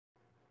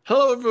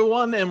Hello,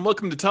 everyone, and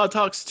welcome to Todd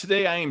Talks.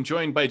 Today, I am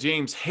joined by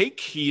James Haeck.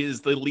 He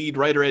is the lead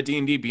writer at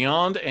D&D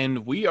Beyond,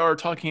 and we are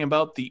talking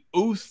about the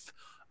Oath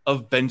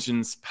of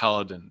Vengeance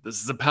Paladin.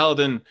 This is a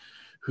paladin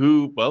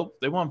who, well,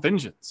 they want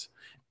vengeance,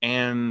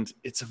 and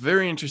it's a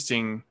very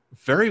interesting,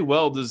 very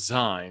well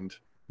designed.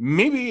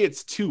 Maybe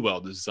it's too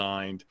well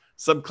designed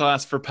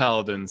subclass for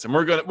paladins, and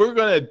we're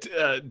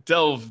gonna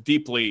delve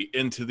deeply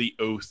into the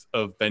Oath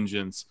of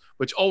Vengeance,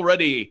 which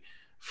already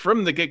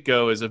from the get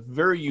go is a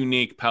very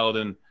unique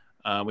paladin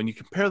when you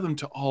compare them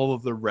to all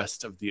of the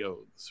rest of the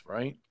oaths,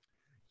 right?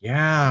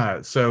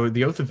 Yeah, so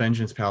the Oath of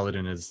Vengeance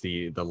Paladin is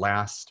the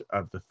last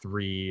of the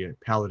three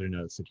Paladin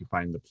oaths that you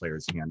find in the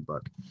player's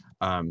handbook.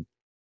 Um,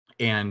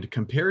 and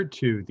compared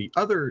to the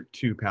other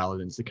two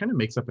Paladins, it kind of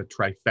makes up a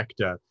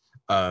trifecta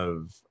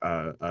of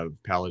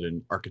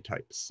Paladin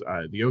archetypes.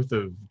 The Oath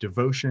of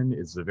Devotion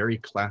is a very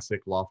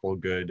classic, lawful,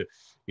 good,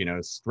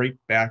 straight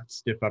backed,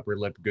 stiff upper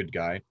lip, good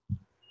guy.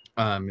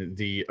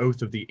 The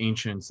Oath of the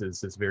Ancients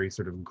is this very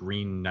sort of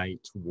Green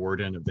Knight,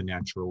 warden of the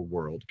natural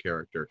world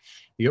character.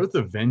 The Oath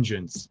of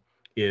Vengeance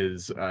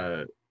is,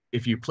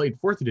 if you played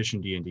fourth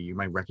edition D&D, you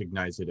might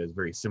recognize it as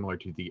very similar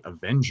to the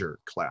Avenger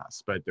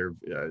class, but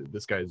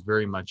this guy is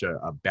very much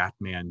a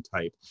Batman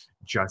type,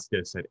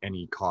 justice at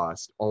any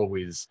cost,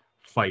 always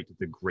fight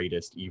the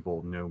greatest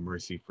evil, no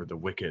mercy for the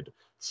wicked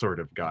sort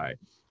of guy.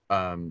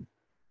 Um,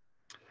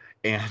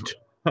 and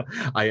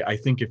I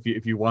think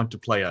if you want to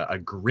play a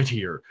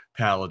grittier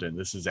paladin,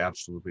 this is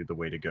absolutely the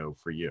way to go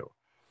for you.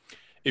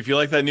 If you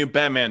like that new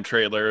Batman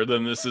trailer,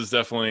 then this is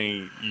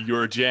definitely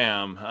your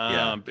jam,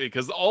 Yeah,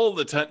 because all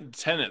the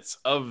tenets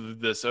of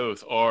this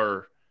oath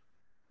are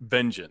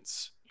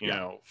vengeance. You yeah.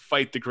 know,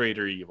 fight the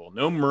greater evil,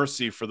 no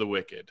mercy for the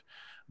wicked,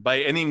 by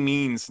any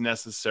means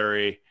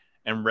necessary,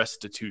 and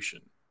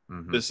restitution.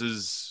 Hmm. This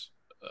is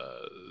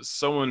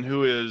someone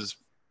who is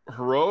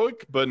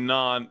heroic, but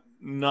not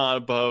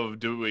above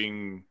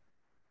doing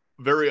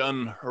very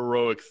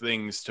unheroic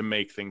things to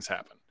make things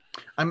happen.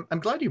 I'm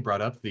glad you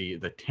brought up the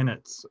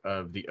tenets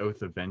of the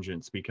Oath of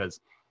Vengeance because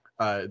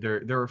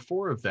there are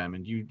four of them,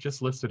 and you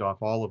just listed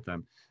off all of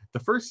them. The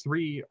first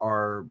three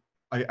are,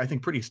 I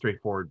think, pretty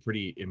straightforward,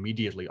 pretty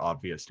immediately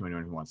obvious to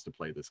anyone who wants to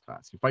play this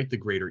class. You fight the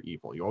greater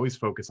evil. You always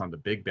focus on the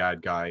big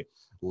bad guy.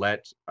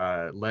 Let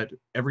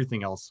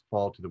everything else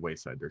fall to the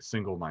wayside. They're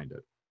single-minded.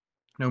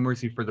 No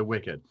mercy for the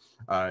wicked.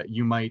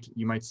 You might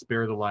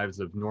spare the lives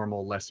of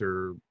normal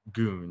lesser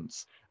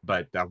goons,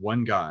 but that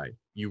one guy,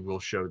 you will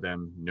show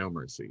them no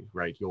mercy,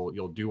 right?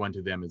 You'll do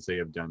unto them as they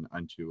have done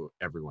unto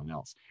everyone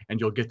else, and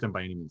you'll get them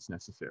by any means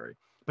necessary.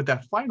 But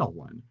that final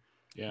one,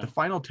 Yeah. the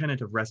final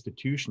tenet of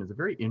restitution, is a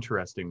very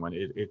interesting one.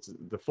 It's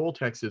the full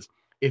text is,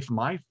 if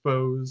my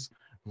foes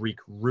wreak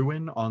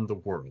ruin on the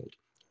world,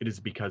 it is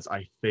because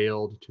I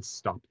failed to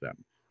stop them.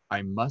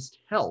 I must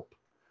help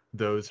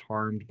those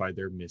harmed by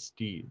their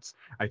misdeeds.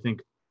 I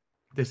think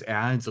this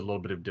adds a little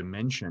bit of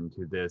dimension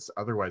to this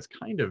otherwise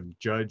kind of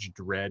Judge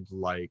Dredd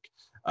like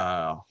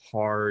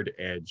hard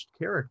edged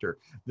character.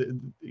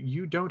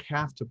 You don't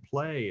have to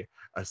play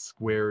a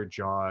square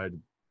jawed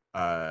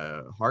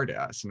hard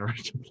ass in order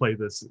to play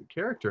this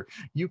character.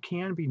 You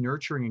can be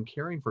nurturing and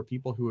caring for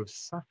people who have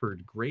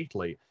suffered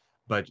greatly,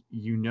 but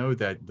you know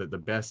that the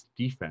best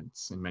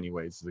defense in many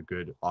ways is a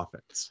good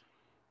offense.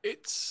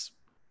 It's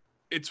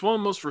it's one of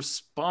the most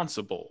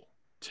responsible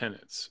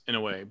tenets in a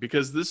way,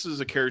 because this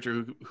is a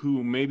character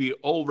who maybe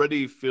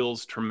already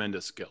feels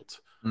tremendous guilt.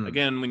 Mm.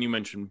 Again, when you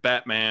mention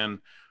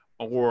Batman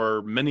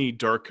or many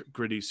dark,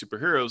 gritty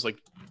superheroes,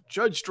 like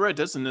Judge Dredd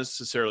doesn't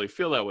necessarily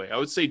feel that way. I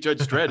would say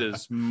Judge Dredd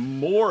is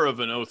more of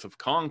an Oath of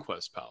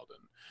Conquest paladin,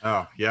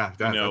 Oh yeah,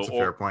 you know, that's a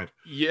fair or point.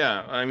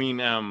 yeah, I mean,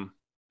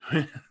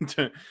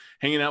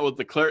 hanging out with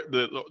the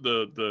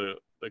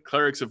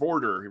clerics of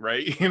order,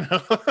 right? You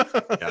know,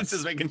 just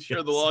Yes, making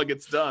sure the yes, law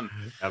gets done.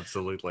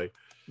 absolutely.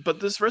 But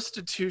this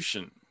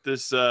restitution,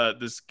 this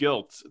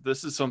guilt,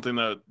 this is something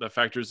that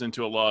factors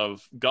into a lot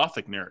of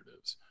gothic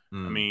narratives. I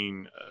Mm,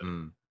 mean,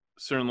 mm,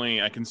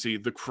 certainly I can see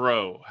the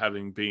Crow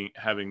having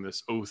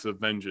this oath of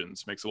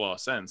vengeance makes a lot of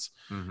sense,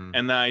 mm-hmm,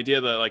 and the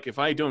idea that, like, if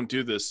I don't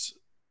do this,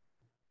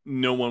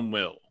 no one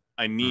will.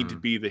 I need to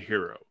mm, be the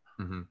hero.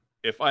 mm-hmm.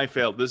 If I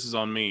fail, this is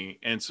on me.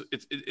 And so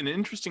it's an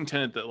interesting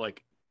tenet that,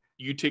 like,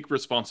 you take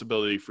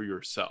responsibility for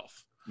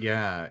yourself.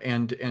 Yeah,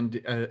 and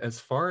as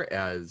far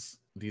as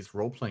these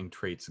role playing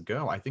traits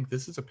go, I think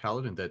this is a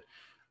paladin that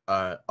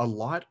a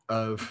lot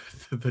of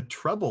the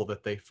trouble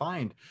that they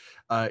find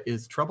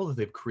is trouble that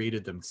they've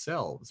created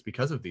themselves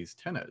because of these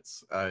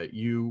tenets.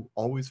 You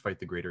always fight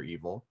the greater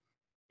evil,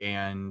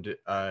 and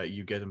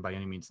you get them by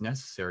any means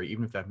necessary,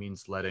 even if that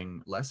means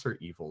letting lesser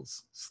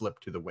evils slip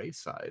to the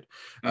wayside.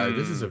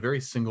 This is a Mm,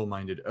 very single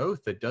minded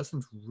oath that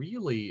doesn't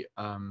really.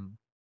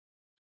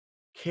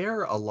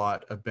 Care a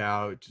lot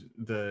about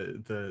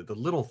the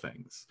little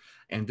things,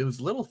 and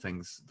those little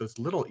things, those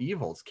little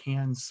evils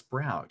can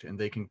sprout, and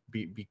they can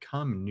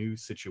become new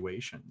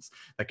situations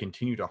that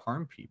continue to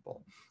harm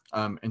people.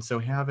 And so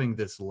having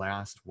this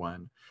last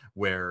one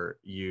where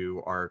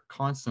you are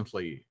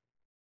constantly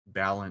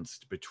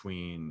balanced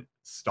between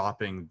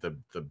stopping the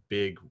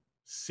big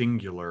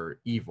singular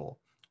evil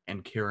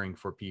and caring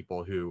for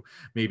people who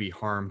may be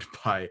harmed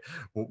by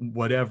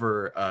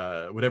whatever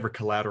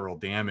collateral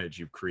damage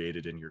you've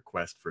created in your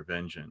quest for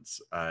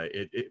vengeance.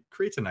 It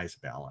creates a nice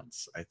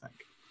balance, I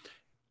think.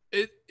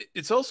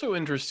 It's also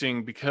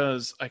interesting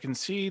because I can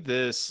see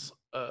this.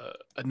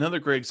 Another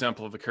great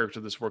example of a character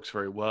this works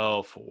very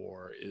well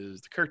for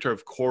is the character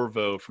of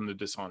Corvo from the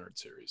Dishonored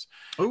series.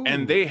 Ooh.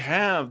 And they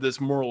have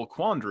this moral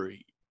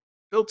quandary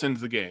built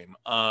into the game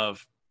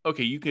of,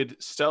 okay, you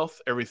could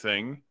stealth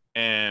everything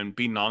and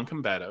be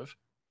non-combative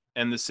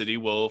and the city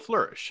will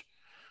flourish.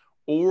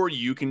 Or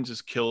you can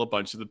just kill a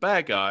bunch of the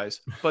bad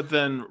guys, but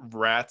then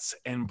rats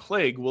and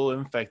plague will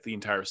infect the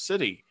entire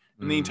city.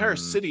 And the entire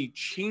city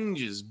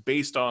changes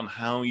based on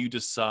how you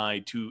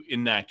decide to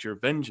enact your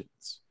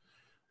vengeance.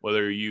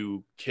 Whether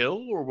you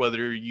kill or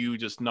whether you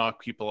just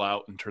knock people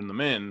out and turn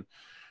them in,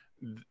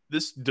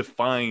 this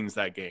defines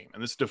that game.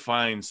 And this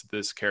defines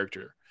this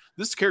character.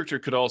 This character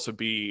could also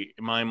be,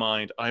 in my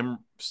mind, I'm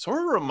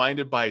sort of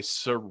reminded by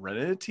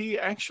Serenity,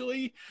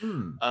 actually.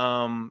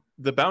 The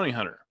bounty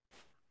hunter,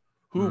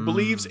 who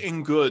believes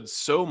in good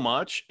so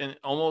much in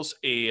almost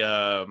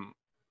a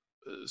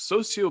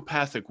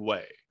sociopathic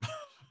way.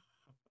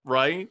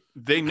 Right?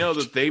 They know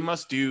that they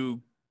must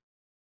do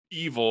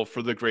evil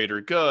for the greater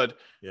good,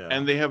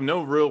 and they have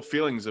no real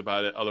feelings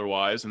about it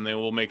otherwise, and they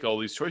will make all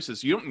these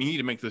choices. You don't need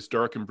to make this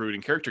dark and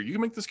brooding character. You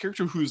can make this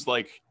character who's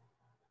like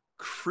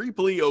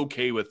creepily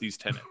okay with these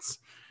tenets,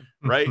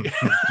 right?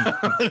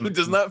 Who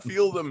does not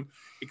feel them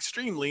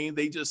extremely.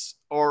 They just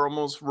are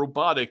almost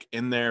robotic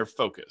in their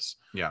focus.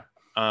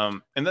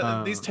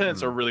 These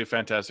tenets are really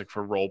fantastic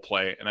for role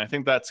play, and I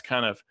think that's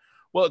kind of,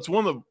 well, it's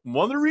one of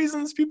the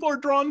reasons people are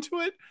drawn to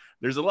it.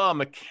 There's a lot of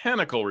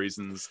mechanical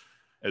reasons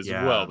as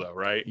well, though,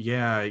 right?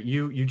 Yeah,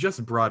 you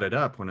just brought it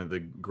up. One of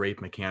the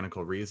great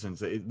mechanical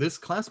reasons. This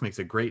class makes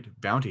a great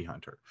bounty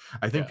hunter.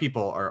 I think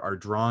people are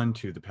drawn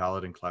to the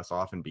Paladin class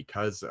often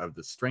because of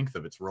the strength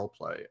of its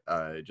roleplay,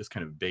 just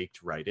kind of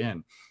baked right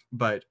in.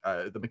 But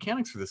the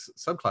mechanics for this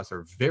subclass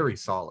are very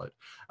solid.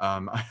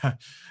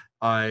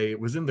 I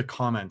was in the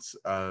comments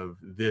of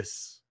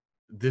this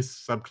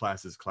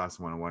subclass's Class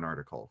 101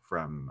 article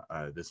from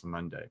this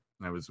Monday,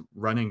 and I was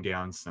running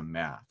down some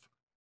math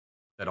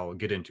that I'll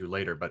get into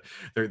later, but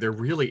there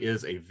really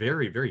is a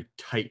very, very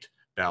tight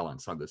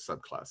balance on this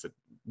subclass. It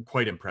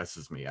quite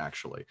impresses me,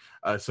 actually.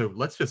 So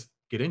let's just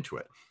get into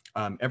it.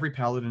 Every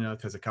Paladin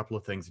has a couple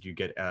of things that you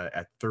get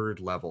at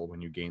third level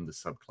when you gain the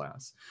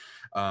subclass.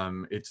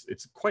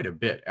 It's quite a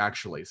bit,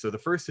 actually. So the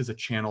first is a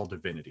Channel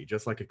Divinity.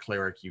 Just like a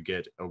Cleric, you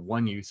get a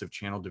one use of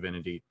Channel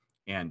Divinity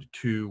and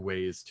 2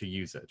 ways to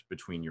use it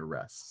between your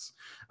rests.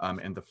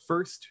 And the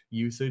first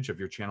usage of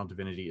your Channel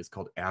Divinity is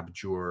called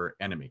Abjure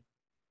Enemy.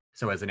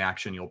 So as an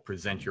action, you'll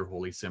present your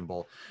holy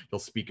symbol, you'll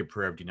speak a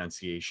prayer of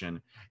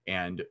denunciation,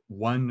 and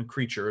one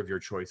creature of your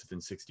choice within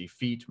 60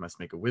 feet must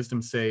make a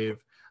wisdom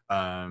save,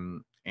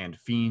 and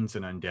fiends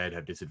and undead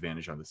have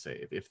disadvantage on the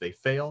save. If they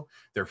fail,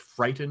 they're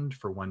frightened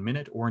for 1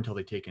 minute or until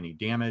they take any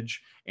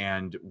damage,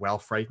 and while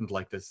frightened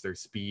like this, their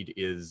speed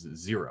is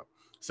 0.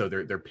 So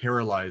they're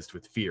paralyzed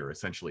with fear,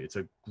 essentially. It's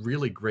a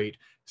really great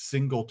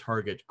single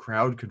target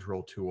crowd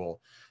control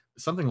tool.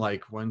 Something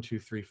like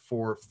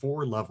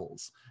 4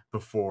 levels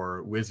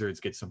before wizards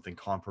get something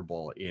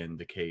comparable in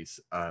the case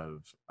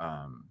of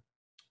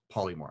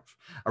polymorph.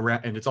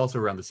 And it's also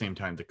around the same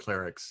time the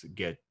clerics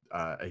get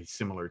a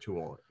similar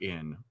tool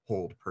in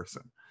hold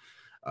person.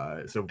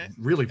 So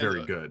really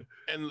very good.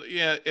 And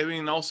yeah, I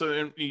mean,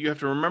 also you have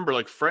to remember,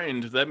 like,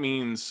 frightened, that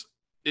means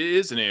it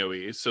is an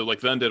AoE. So like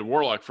the Undead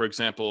Warlock, for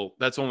example,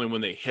 that's only when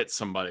they hit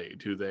somebody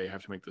do they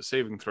have to make the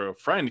saving throw.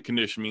 Frightened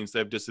condition means they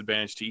have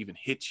disadvantage to even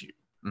hit you.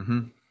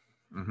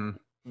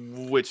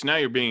 Which now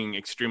you're being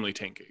extremely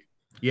tanky.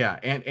 Yeah,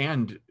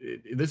 and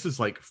this is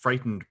like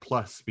frightened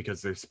plus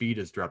because their speed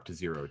is dropped to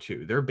 0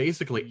 too. They're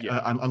basically,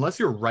 unless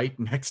you're right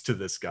next to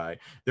this guy,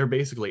 they're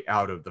basically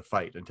out of the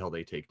fight until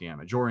they take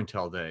damage or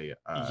until they.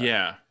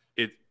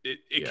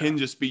 It can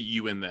just be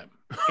you and them.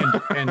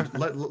 and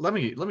let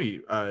me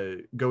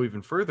go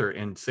even further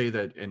and say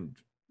that and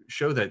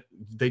show that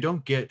they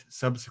don't get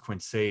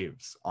subsequent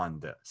saves on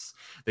this.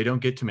 They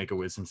don't get to make a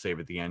wisdom save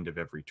at the end of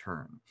every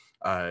turn.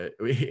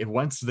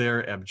 Once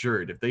they're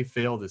abjured, if they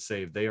fail to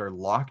save, they are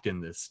locked in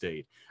this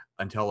state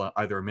until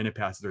either a minute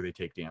passes or they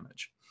take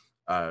damage,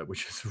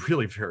 which is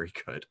really very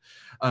good.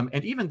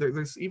 And even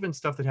there's even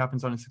stuff that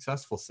happens on a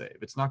successful save.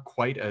 It's not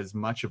quite as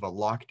much of a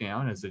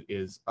lockdown as it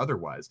is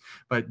otherwise,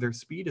 but their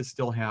speed is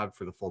still halved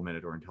for the full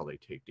minute or until they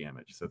take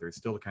damage. So there's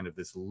still kind of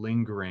this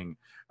lingering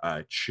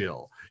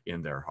chill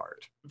in their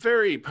heart.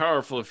 Very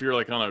powerful if you're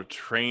like on a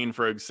train,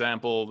 for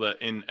example,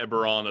 that in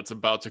Eberron that's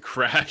about to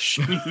crash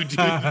and you do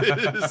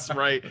this,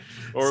 right?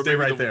 Or stay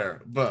right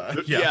there. But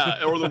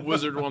or the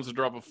wizard wants to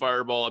drop a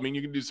fireball. I mean,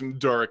 you can do some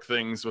dark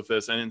things with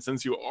this, and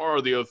since you are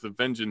the Oath of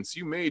Vengeance,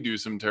 you may do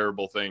some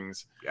terrible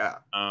things.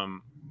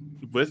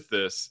 With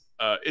this,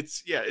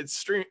 it's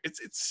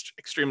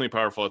extremely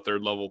powerful at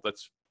third level.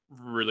 That's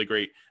really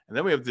great. And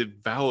then we have the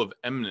Vow of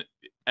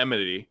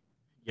Enmity.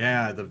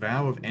 Yeah, the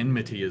Vow of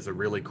Enmity is a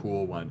really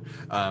cool one.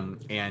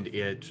 And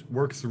it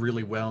works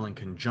really well in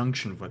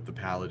conjunction with what the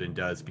Paladin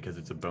does because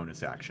it's a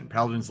bonus action.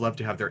 Paladins love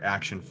to have their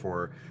action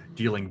for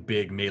dealing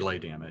big melee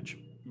damage.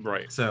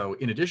 Right. So,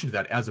 in addition to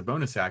that, as a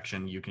bonus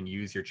action, you can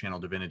use your Channel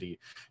Divinity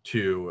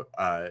to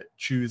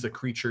choose a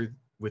creature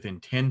within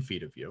 10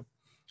 feet of you.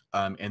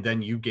 And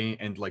then you gain,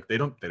 and like they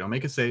don't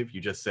make a save.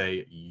 You just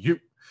say you,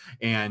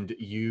 and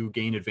you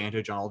gain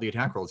advantage on all the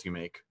attack rolls you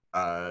make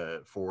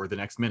for the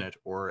next minute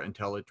or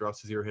until it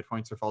drops to 0 hit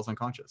points or falls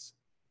unconscious.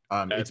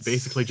 It's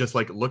basically just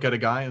like look at a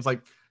guy and it's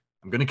like,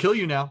 I'm gonna kill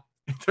you now.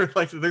 They're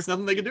like, there's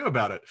nothing they can do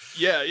about it.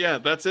 Yeah,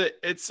 that's it.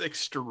 It's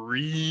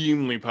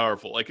extremely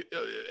powerful. Like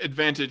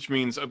advantage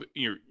means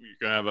you're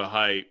gonna have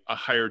a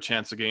higher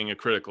chance of getting a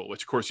critical,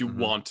 which of course you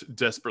want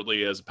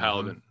desperately as a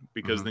paladin,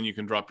 because then you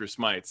can drop your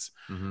smites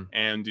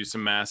and do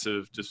some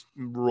massive just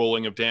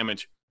rolling of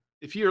damage.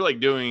 If you're like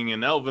doing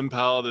an elven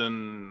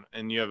paladin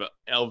and you have an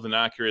elven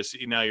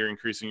accuracy, now you're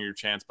increasing your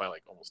chance by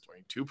like almost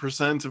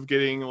 22% of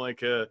getting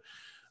like a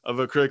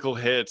critical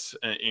hit.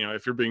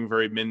 If you're being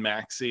very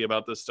min-maxy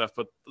about this stuff.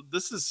 But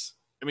this is,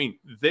 I mean,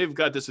 they've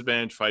got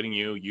disadvantage fighting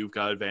you. You've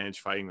got advantage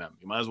fighting them.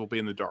 You might as well be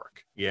in the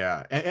dark.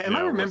 Yeah. Am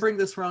I remembering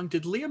this wrong?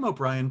 Did Liam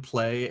O'Brien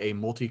play a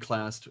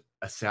multi-classed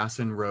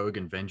assassin, rogue,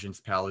 and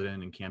vengeance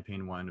paladin in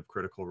campaign 1 of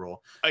Critical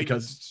Role?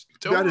 Because I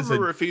don't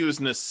remember if he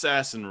was an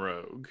assassin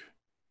rogue.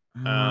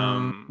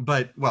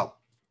 But well,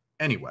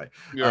 anyway,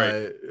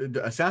 right.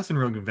 Assassin,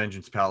 Rogue, and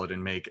Vengeance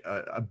Paladin make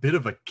a bit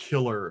of a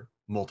killer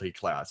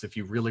multi-class if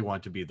you really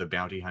want to be the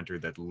bounty hunter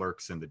that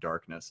lurks in the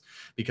darkness.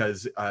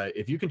 Because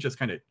if you can just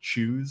kind of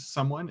choose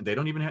someone, they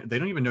don't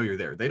even know you're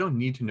there. They don't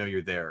need to know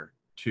you're there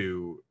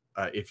to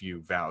if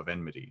you vow of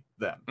enmity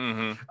them.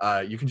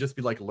 You can just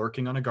be like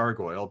lurking on a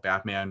gargoyle,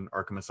 Batman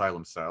Arkham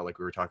Asylum style, like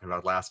we were talking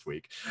about last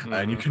week.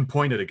 And you can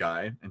point at a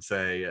guy and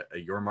say,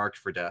 you're marked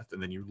for death.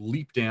 And then you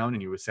leap down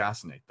and you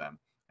assassinate them.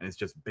 And it's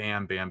just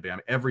bam, bam, bam.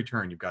 Every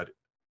turn you've got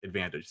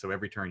advantage. So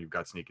every turn you've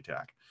got sneak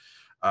attack.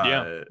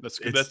 Yeah, that's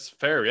good. That's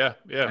fair. Yeah.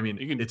 I mean,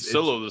 you can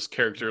solo this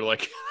character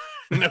like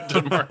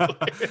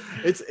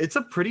it's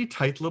a pretty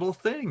tight little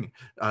thing.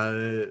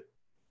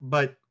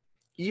 But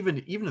even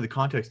in the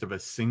context of a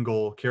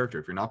single character,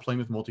 if you're not playing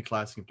with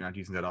multiclassing, if you're not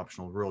using that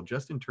optional rule,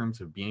 just in terms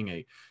of being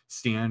a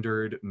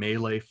standard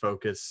melee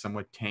focused,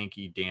 somewhat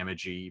tanky,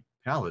 damagey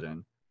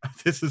paladin,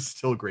 this is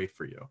still great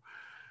for you.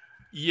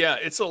 Yeah,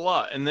 it's a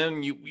lot. And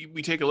then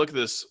we take a look at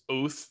this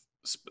oath,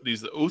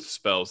 the oath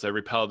spells that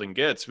every paladin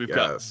gets. We've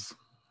got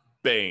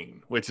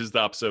Bane, which is the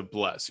opposite of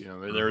Bless.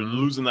 They're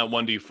losing that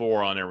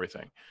 1d4 on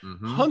everything.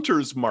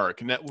 Hunter's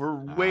Mark, and that we're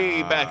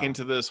way back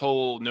into this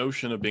whole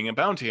notion of being a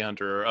bounty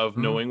hunter, of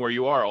knowing where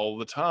you are all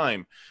the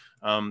time,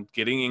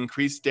 getting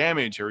increased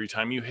damage every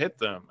time you hit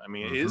them. I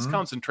mean, it is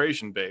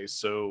concentration based,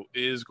 so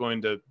it is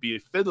going to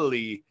be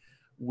fiddly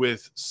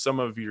with some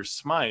of your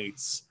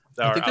smites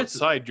that are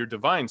outside your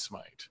divine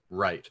smite.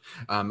 Right.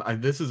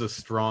 This is a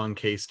strong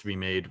case to be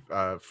made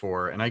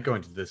for, and I go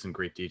into this in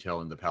great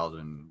detail in the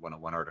Paladin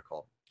 101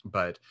 article.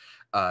 But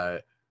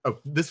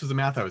this was the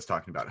math I was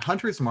talking about.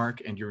 Hunter's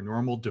Mark and your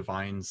normal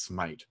divine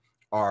smite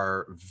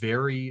are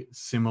very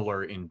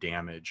similar in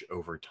damage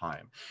over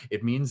time.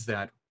 It means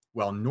that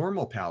while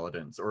normal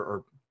paladins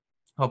or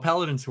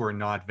paladins who are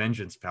not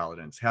vengeance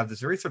paladins have this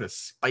very sort of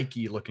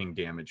spiky looking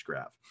damage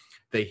graph,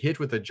 they hit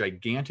with a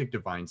gigantic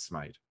divine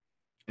smite,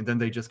 and then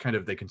they just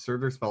they conserve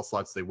their spell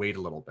slots, they wait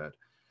a little bit,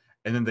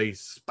 and then they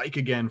spike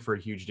again for a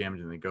huge damage,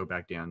 and they go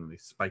back down and they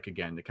spike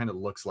again. It kind of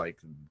looks like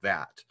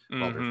that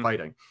while they're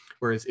fighting.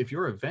 Whereas if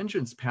you're a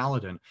vengeance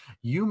paladin,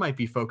 you might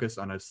be focused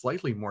on a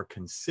slightly more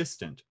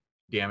consistent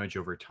damage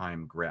over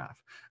time graph.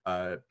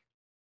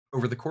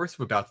 Over the course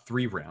of about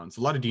 3 rounds,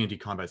 a lot of D&D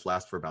combats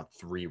last for about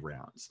 3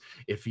 rounds.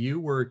 If you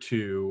were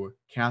to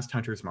cast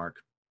Hunter's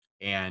Mark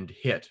and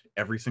hit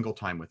every single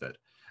time with it,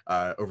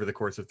 over the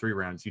course of 3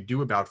 rounds, you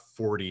do about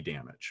 40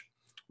 damage.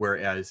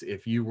 Whereas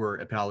if you were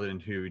a paladin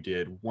who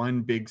did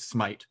 1 big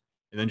smite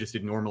and then just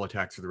did normal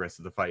attacks for the rest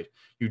of the fight,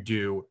 you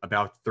do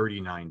about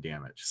 39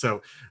 damage.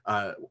 So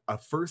a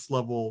first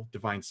level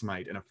divine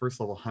smite and a first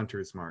level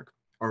Hunter's Mark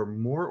are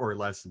more or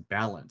less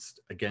balanced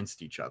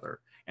against each other.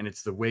 And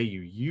it's the way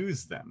you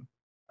use them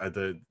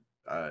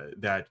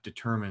that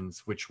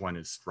determines which one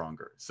is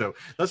stronger. So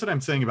that's what I'm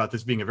saying about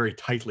this being a very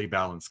tightly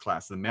balanced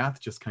class. The math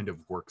just kind of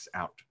works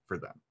out for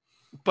them.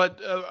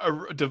 But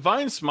a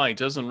divine smite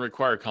doesn't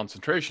require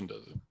concentration,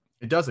 does it?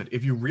 It doesn't.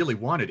 If you really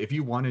wanted, if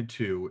you wanted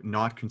to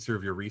not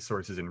conserve your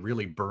resources and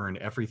really burn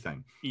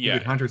everything, you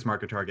could Hunter's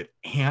Mark a target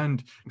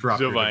and drop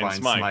your divine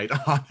smite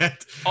on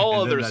it.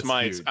 All other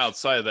smites huge.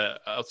 outside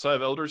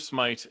of Elder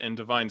Smite and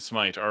Divine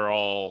Smite are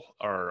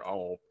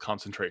all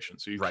concentration.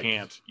 So you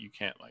can't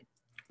like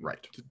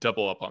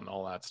double up on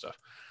all that stuff.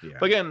 Yeah.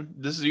 But again,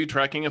 this is you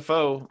tracking a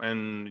foe,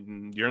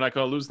 and you're not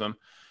going to lose them.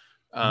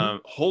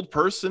 Hold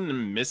Person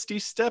and Misty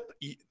Step.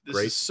 This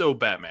is so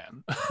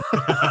Batman.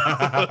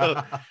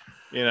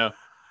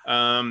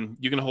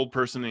 You can hold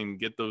Person and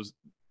get those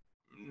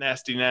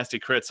nasty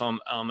crits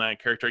on that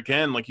character.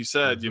 Again, like you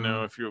said,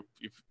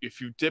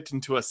 if you dipped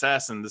into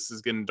Assassin, this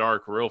is getting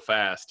dark real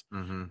fast.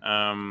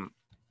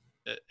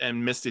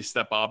 and Misty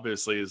Step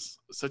obviously is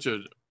such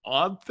an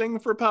odd thing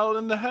for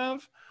Paladin to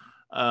have.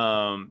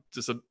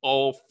 Just an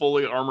all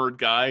fully armored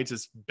guy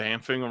just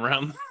bamfing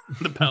around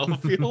the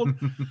battlefield.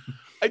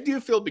 I do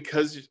feel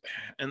because,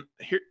 and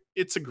here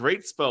it's a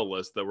great spell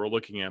list that we're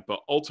looking at,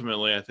 but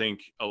ultimately I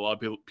think a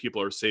lot of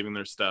people are saving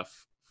their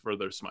stuff for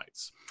their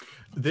smites.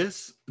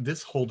 This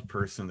hold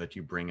person that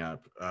you bring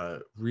up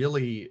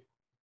really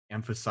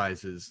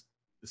emphasizes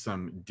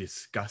some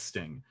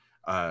disgusting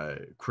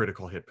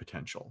critical hit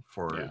potential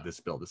for this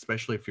build,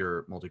 especially if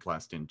you're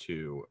multiclassed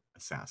into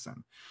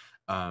assassin.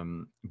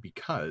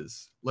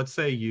 Because let's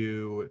say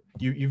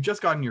you've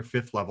just gotten your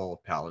 5th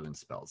level paladin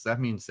spells. That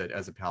means that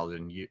as a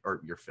paladin, or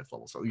your 5th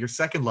level, so your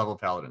 2nd level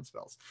paladin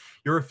spells,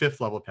 you're a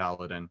 5th level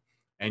paladin,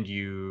 and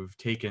you've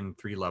taken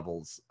 3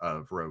 levels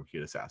of rogue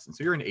hit assassin,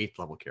 so you're an 8th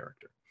level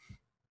character.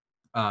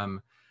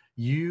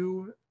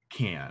 You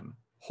can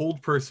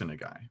hold person a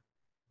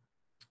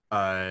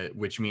guy,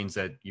 which means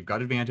that you've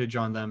got advantage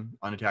on them,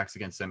 on attacks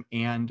against them,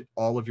 and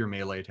all of your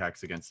melee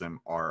attacks against them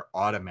are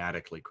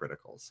automatically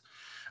criticals.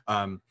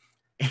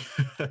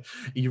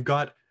 You've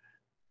got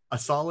a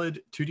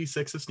solid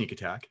 2d6 of sneak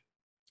attack.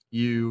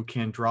 You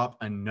can drop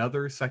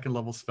another 2nd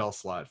level spell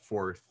slot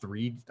for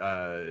 3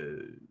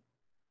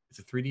 is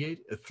it 3d8?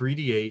 A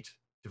 3d8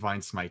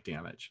 divine smite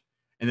damage.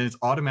 And then it's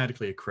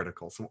automatically a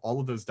critical. So all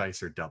of those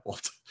dice are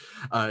doubled.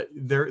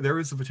 There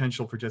is a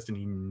potential for just an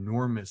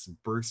enormous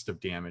burst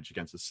of damage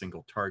against a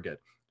single target,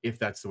 if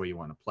that's the way you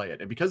want to play it.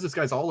 And because this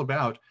guy's all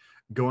about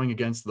going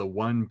against the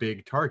one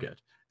big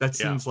target, that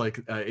seems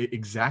like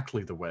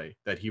exactly the way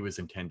that he was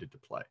intended to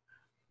play.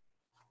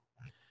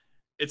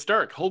 It's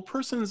dark. Hold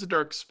person is a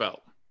dark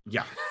spell.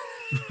 Yeah.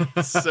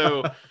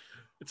 So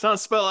it's not a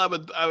spell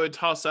I would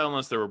toss out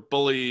unless there were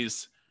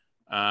bullies,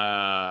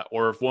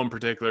 or if one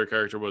particular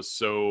character was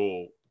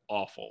so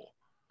awful.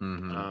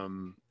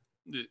 Mm-hmm.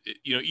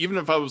 Even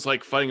if I was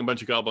like fighting a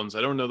bunch of goblins,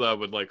 I don't know that I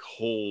would like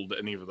hold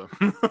any of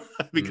them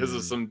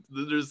because of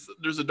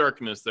there's a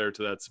darkness there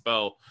to that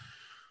spell.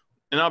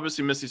 And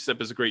obviously Misty Step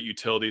is a great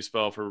utility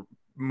spell for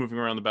moving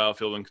around the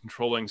battlefield and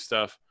controlling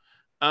stuff.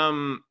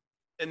 And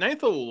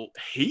ninth level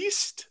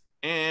haste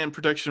and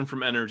protection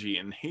from energy.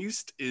 And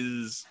haste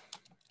is,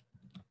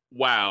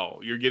 wow,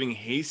 you're getting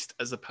haste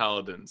as a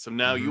paladin. So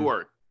now you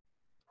are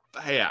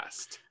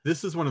fast.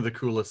 This is one of the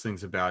coolest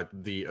things about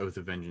the Oath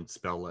of Vengeance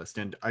spell list,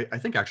 and I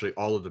think actually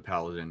all of the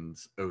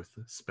Paladin's Oath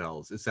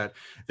spells, is that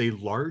they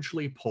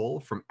largely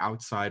pull from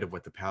outside of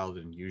what the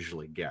Paladin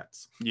usually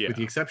gets. Yeah. With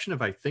the exception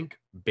of, I think,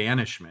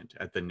 Banishment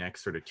at the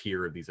next sort of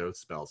tier of these Oath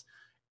spells.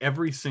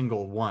 Every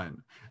single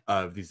one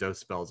of these Oath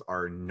spells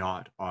are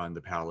not on the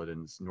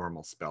Paladin's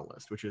normal spell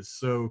list, which is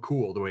so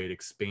cool the way it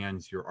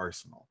expands your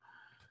arsenal.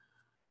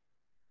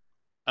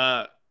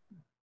 I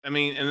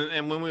mean,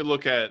 and when we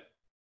look at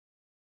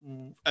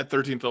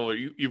 13th level,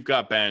 you've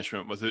got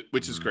Banishment with it,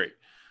 which is great.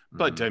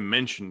 But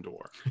Dimension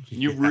Door,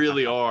 you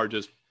really are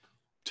just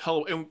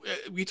and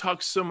we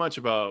talk so much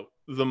about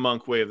the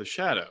Monk Way of the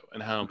Shadow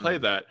and how to play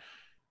that.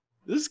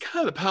 This is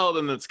kind of the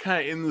Paladin that's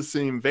kind of in the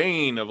same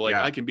vein of like,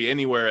 I can be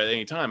anywhere at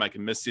any time. I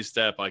can Misty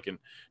Step, I can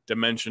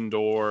Dimension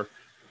Door.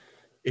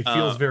 It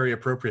feels very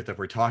appropriate that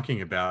we're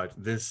talking about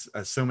this,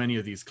 so many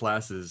of these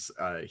classes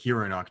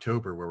here in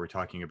October, where we're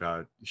talking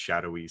about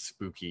shadowy,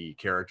 spooky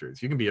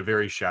characters. You can be a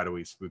very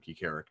shadowy, spooky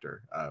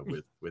character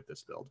with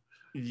this build.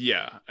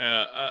 Yeah,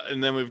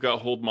 and then we've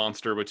got Hold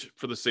Monster, which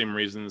for the same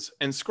reasons,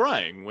 and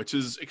Scrying, which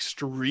is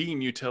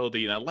extreme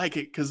utility, and I like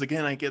it because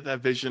again, I get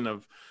that vision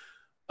of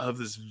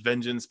this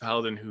vengeance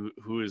paladin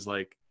who is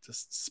like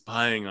just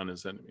spying on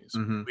his enemies,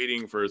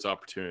 waiting for his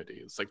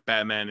opportunity. It's like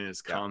Batman in his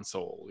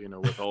console,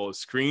 with all his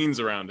screens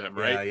around him,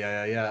 right?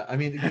 Yeah. I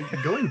mean,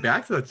 going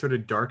back to that sort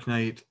of Dark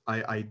Knight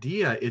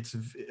idea, it's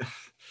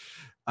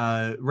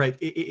right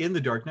in the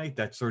Dark Knight.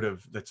 That sort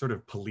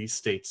of police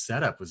state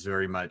setup was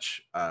very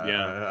much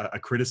a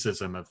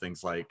criticism of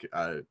things like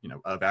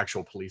of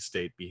actual police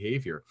state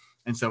behavior.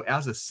 And so,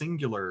 as a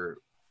singular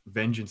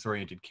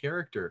vengeance-oriented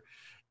character,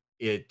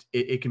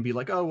 it can be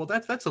like, oh well,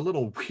 that's a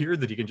little weird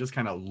that you can just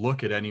kind of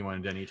look at anyone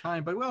at any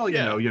time, but well, you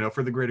know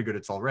for the greater good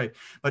it's all right.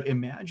 But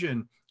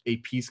imagine a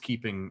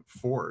peacekeeping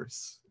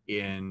force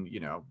in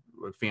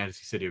a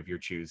fantasy city of your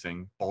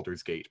choosing,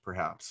 Baldur's Gate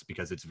perhaps,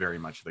 because it's very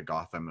much the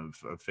Gotham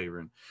of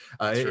Faerun.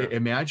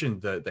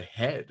 Imagine the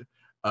head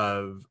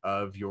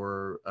of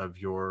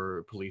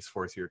your police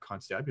force, your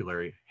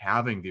constabulary,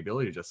 having the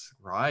ability to just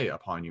scry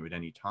upon you at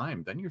any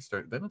time. Then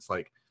it's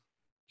like,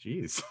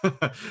 geez,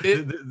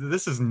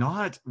 this is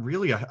not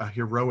really a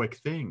heroic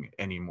thing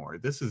anymore.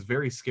 This is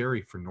very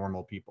scary for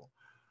normal people.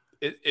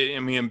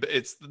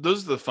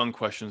 Those are the fun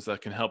questions that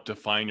can help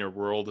define your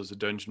world as a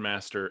dungeon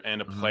master and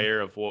a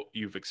player of what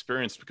you've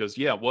experienced. Because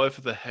what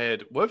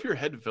if your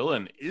head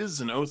villain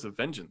is an Oath of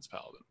Vengeance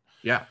paladin?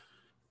 Yeah.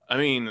 I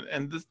mean,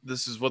 and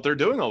this is what they're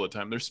doing all the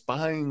time. They're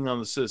spying on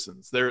the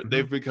citizens.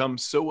 They've become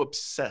so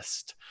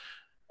obsessed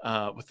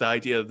with the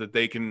idea that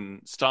they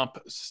can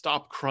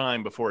stop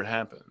crime before it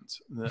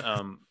happens.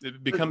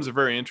 It becomes a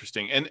very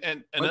interesting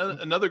and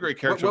another great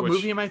character. What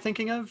movie am I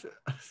thinking of?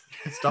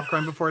 Stop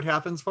crime before it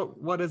happens.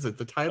 What is it?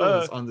 The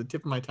title is on the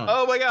tip of my tongue.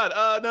 Oh my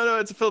god! No,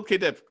 it's a Philip K.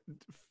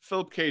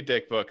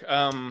 Dick book.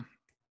 No,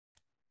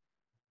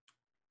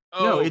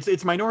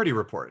 it's Minority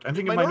Report. I'm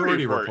thinking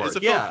Minority Report. It's a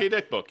Philip K.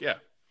 Dick book. Yeah.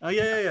 Oh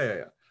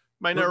yeah.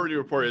 Minority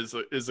Report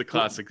is a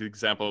classic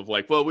example of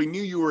like, well, we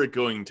knew you were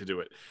going to do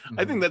it. Mm-hmm.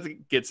 I think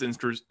that gets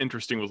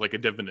interesting with like a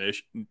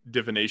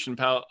divination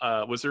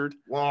wizard.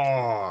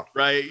 Whoa.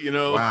 Right? You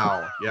know.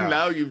 Wow. Yeah.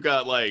 Now you've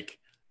got like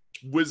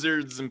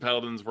wizards and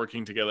paladins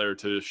working together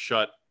to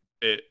shut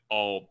it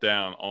all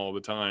down all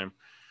the time.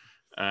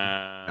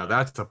 Now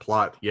that's a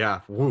plot. Yeah.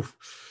 Woof.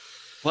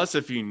 Plus,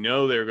 if you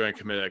know they're going to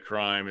commit a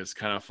crime, it's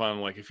kind of fun.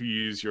 Like if you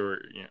use your,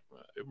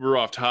 we're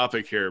off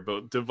topic here,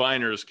 but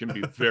diviners can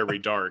be very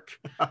dark.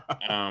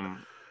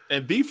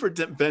 And B for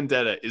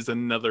Vendetta is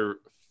another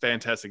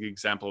fantastic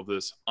example of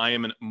this. I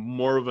am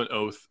more of an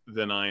oath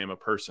than I am a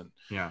person.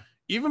 Yeah.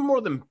 Even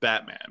more than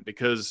Batman,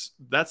 because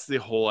that's the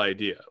whole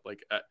idea.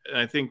 Like, and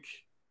I think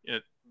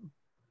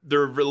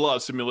there are a lot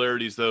of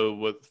similarities though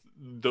with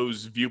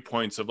those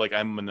viewpoints of like,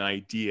 I'm an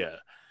idea.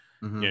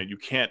 Mm-hmm. You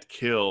can't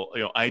kill.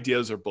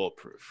 Ideas are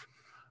bulletproof.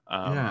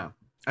 Yeah,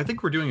 I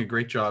think we're doing a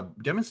great job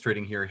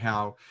demonstrating here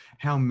how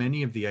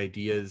many of the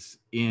ideas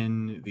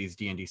in these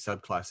D&D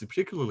subclasses,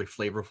 particularly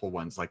flavorful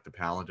ones like the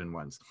Paladin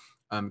ones,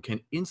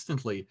 can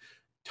instantly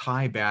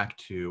tie back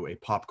to a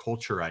pop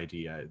culture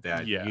idea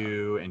that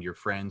you and your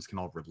friends can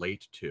all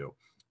relate to.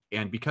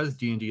 And because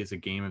D&D is a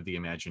game of the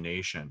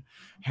imagination,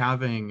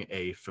 having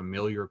a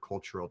familiar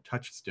cultural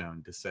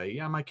touchstone to say,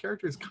 yeah, my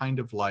character is kind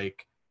of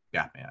like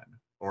Batman,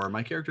 or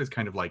my character is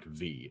kind of like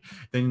V,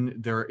 then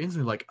they're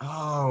instantly like,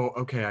 oh,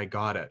 okay, I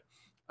got it.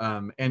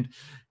 And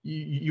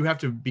you have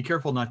to be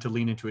careful not to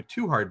lean into it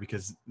too hard,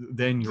 because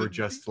then you're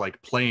just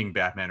like playing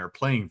Batman or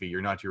playing V.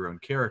 You're not your own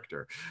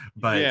character.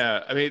 But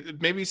yeah, I mean,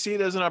 maybe see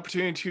it as an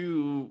opportunity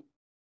to,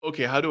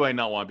 okay, how do I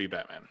not want to be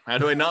Batman? How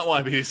do I not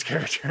want to be this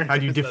character? How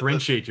do you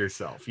differentiate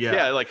yourself?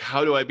 Yeah, like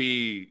how do I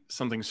be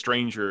something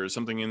stranger or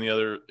something in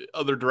the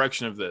other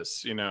direction of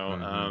this?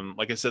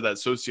 Like I said, that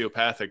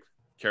sociopathic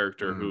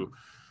character who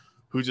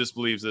just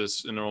believes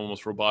this in an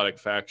almost robotic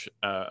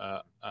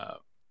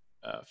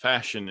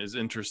fashion is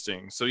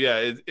interesting. So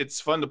yeah,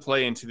 it's fun to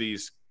play into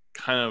these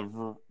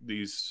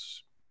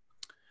these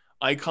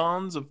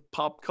icons of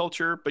pop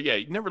culture. But yeah,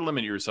 you never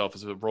limit yourself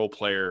as a role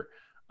player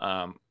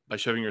by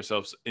shoving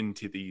yourselves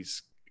into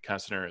these kind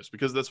of scenarios,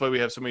 because that's why we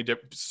have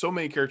so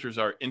many characters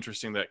are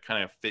interesting that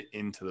kind of fit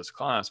into this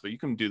class. But you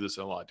can do this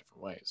in a lot of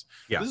different ways.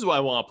 Yeah. This is why I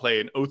want to play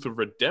an Oath of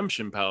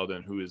Redemption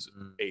paladin who is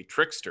a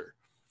trickster.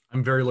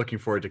 I'm very looking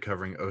forward to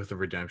covering Oath of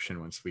Redemption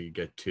once we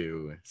get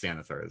to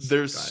Xanathar's.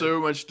 There's so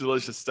much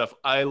delicious stuff.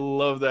 I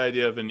love the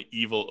idea of an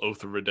evil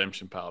Oath of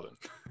Redemption paladin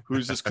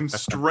who's just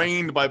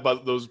constrained by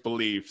those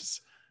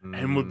beliefs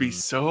and would be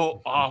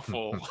so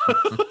awful.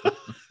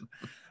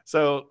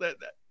 So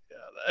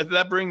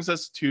that brings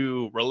us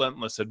to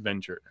Relentless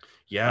Avenger.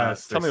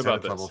 Yes, tell me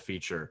about this level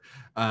feature.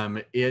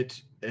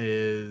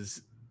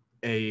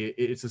 It's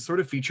a sort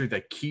of feature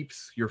that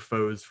keeps your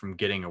foes from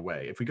getting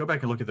away. If we go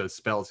back and look at those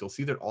spells, you'll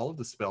see that all of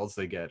the spells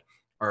they get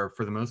are,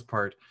 for the most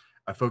part,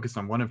 focused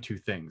on one of two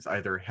things: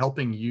 either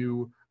helping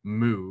you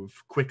move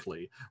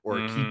quickly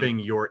or keeping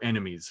your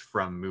enemies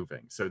from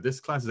moving. So this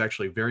class is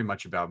actually very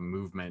much about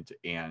movement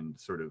and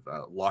sort of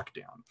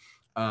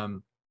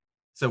lockdown.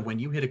 So when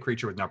you hit a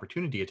creature with an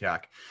opportunity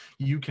attack,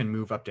 you can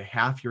move up to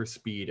half your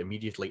speed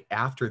immediately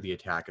after the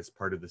attack as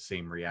part of the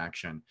same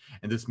reaction.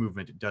 And this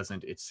movement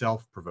doesn't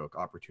itself provoke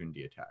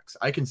opportunity attacks.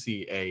 I can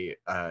see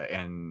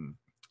an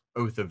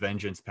Oath of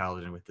Vengeance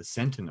paladin with the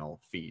Sentinel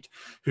feat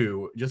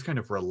who just kind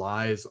of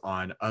relies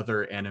on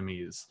other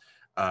enemies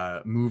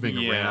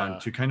moving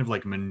around to kind of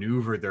like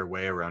maneuver their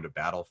way around a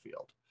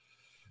battlefield.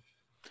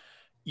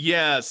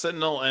 Yeah,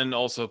 Sentinel and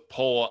also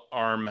Pole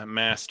Arm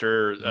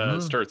Master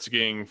starts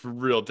getting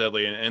real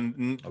deadly,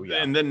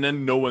 and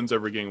then no one's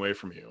ever getting away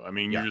from you. I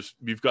mean,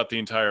 you've got the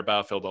entire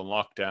battlefield on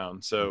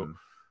lockdown. So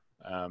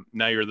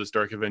now you're this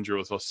Dark Avenger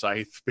with a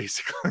scythe,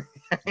 basically.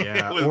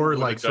 Yeah, or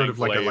like sort of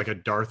like a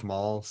Darth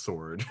Maul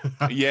sword.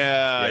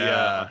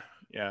 Yeah.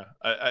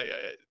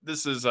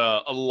 This is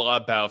a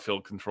lot of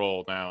battlefield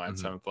control now at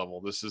 7th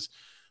level. This is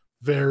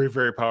very,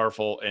 very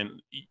powerful,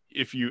 and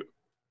if you'd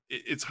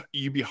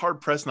be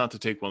hard pressed not to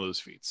take one of those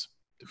feats,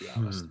 to be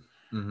honest.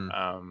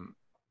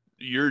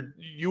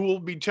 You will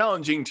be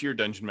challenging to your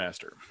dungeon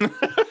master.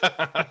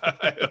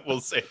 I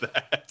will say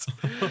that.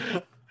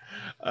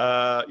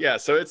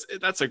 So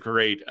that's a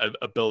great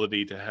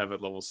ability to have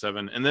at level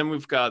 7. And then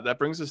that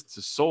brings us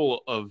to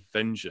Soul of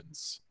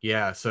Vengeance.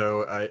 Yeah,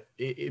 so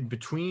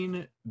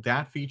between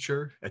that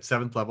feature at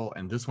 7th level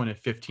and this one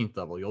at 15th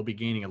level, you'll be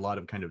gaining a lot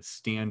of kind of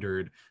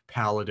standard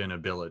paladin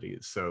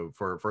abilities. So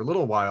for a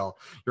little while,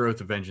 your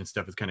Oath of Vengeance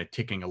stuff is kind of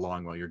ticking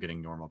along while you're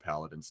getting normal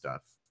paladin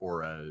stuff,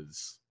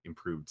 auras,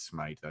 improved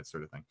smite, that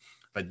sort of thing.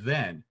 But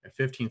then at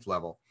 15th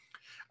level,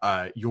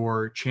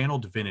 Your channel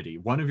divinity,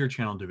 one of your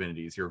channel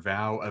divinities, your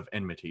vow of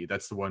enmity,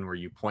 that's the one where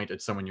you point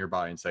at someone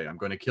nearby and say, I'm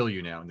going to kill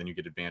you now, and then you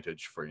get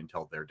advantage for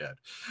until they're dead.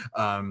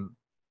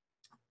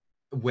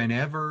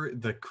 Whenever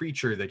the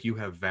creature that you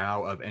have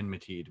vow of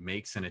enmity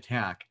makes an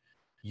attack,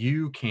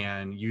 you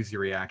can use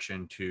your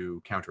reaction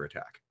to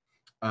counterattack.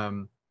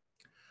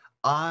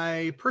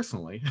 I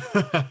personally,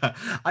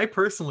 I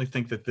personally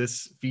think that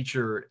this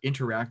feature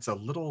interacts a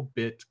little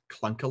bit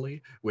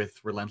clunkily with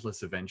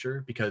Relentless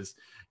Avenger because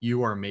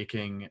you are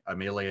making a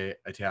melee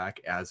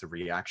attack as a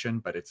reaction,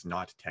 but it's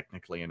not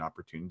technically an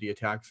opportunity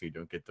attack, so you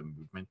don't get the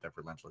movement that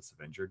Relentless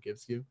Avenger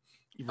gives you.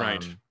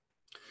 Right.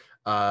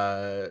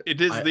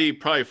 It is I, the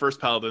probably first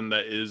Paladin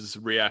that is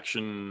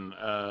reaction.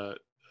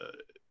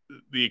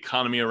 The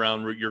economy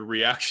around your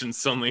reaction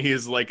suddenly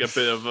is like a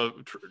bit of a,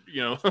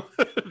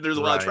 there's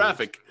a lot of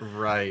traffic.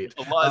 Right.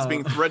 A lot is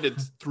being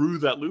threaded through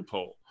that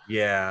loophole.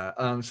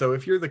 Yeah. So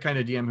if you're the kind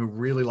of DM who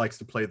really likes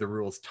to play the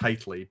rules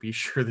tightly, be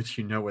sure that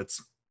you know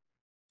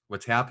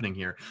what's happening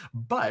here.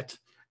 But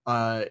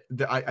I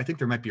think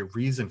there might be a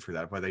reason for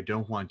that, why they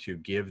don't want to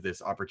give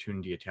this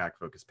opportunity attack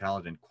focused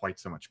Paladin quite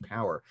so much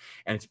power.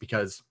 And it's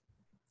because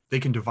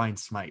they can Divine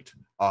Smite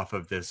off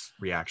of this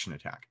reaction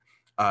attack.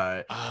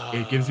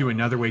 It gives you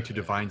another way to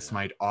Divine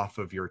Smite off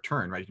of your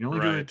turn, right? You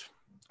can only do it.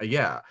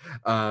 Yeah.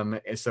 And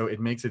so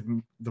it makes it,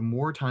 the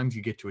more times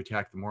you get to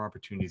attack, the more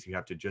opportunities you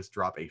have to just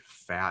drop a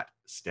fat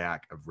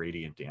stack of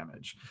radiant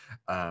damage.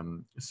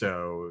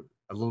 So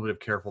a little bit of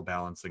careful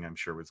balancing, I'm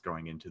sure, was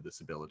going into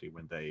this ability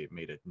when they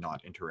made it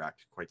not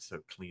interact quite so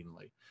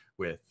cleanly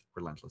with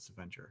Relentless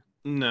Avenger.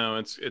 No,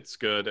 it's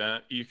good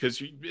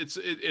because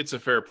it's a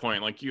fair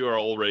point. Like, you are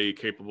already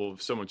capable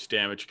of so much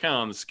damage, kind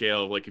of on the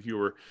scale of like if you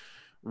were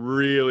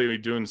really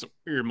doing some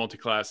weird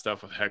multi-class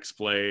stuff with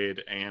Hexblade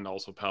and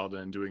also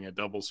Paladin doing a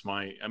double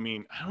smite. I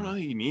mean, I don't know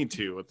that you need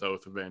to with the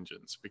Oath of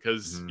Vengeance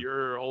because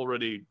you're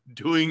already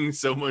doing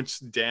so much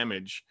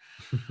damage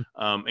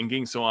and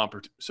getting so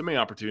many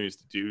opportunities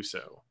to do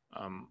so.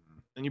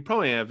 And you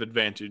probably have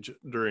advantage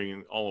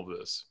during all of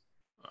this.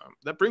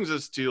 That brings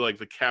us to like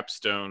the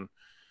capstone,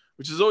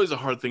 which is always a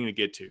hard thing to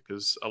get to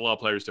because a lot of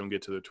players don't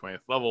get to the 20th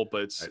level,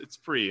 but it's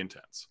pretty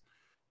intense.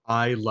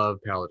 I love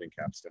Paladin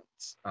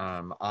capstones.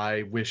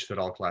 I wish that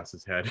all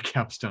classes had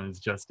capstones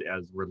just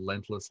as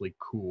relentlessly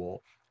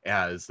cool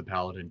as the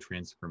Paladin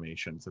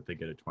transformations that they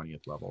get at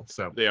 20th level.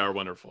 So they are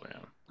wonderful, yeah.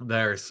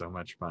 They're so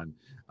much fun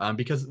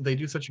because they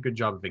do such a good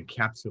job of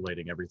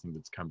encapsulating everything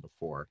that's come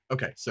before.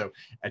 Okay, so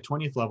at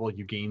 20th level,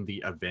 you gain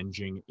the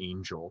Avenging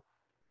Angel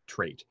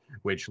trait,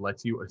 which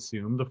lets you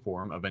assume the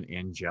form of an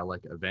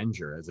angelic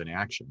avenger as an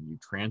action. You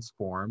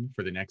transform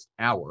for the next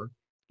hour.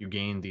 You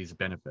gain these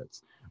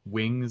benefits.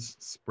 Wings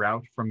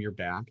sprout from your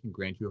back and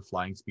grant you a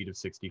flying speed of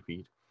 60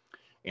 feet.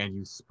 And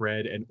you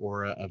spread an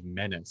aura of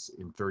menace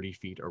in 30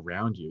 feet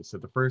around you. So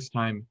the first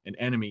time an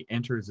enemy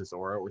enters this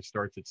aura or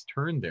starts its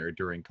turn there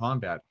during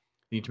combat,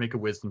 you need to make a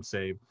wisdom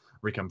save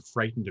or become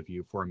frightened of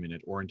you for a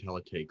minute or until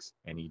it takes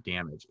any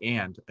damage.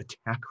 And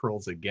attack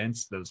rolls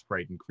against those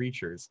frightened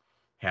creatures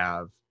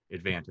have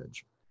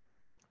advantage.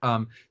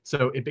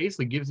 So it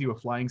basically gives you a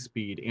flying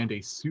speed and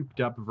a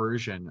souped up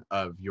version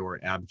of your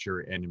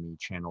Abjure enemy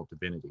channel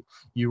divinity.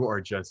 You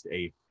are just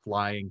a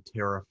flying,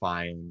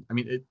 terrifying, I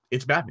mean,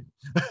 it's Batman.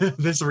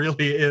 This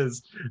really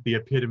is the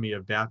epitome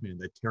of Batman,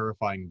 the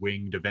terrifying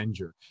winged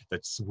avenger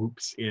that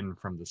swoops in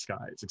from the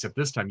skies. Except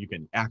this time you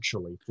can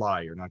actually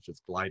fly, you're not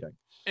just gliding.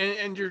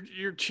 And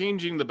you're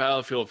changing the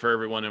battlefield for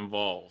everyone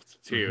involved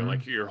too.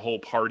 Like, your whole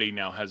party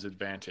now has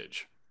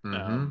advantage.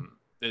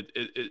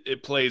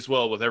 It plays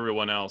well with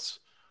everyone else.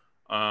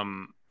 I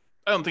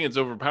don't think it's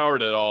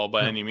overpowered at all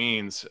by any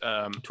means.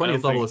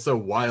 20th level is so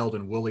wild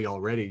and woolly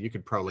already. You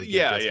could probably do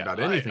just about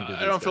anything.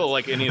 I don't feel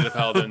like any of the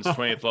Paladin's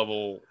 20th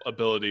level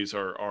abilities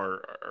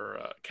or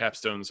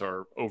capstones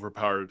are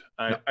overpowered.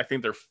 I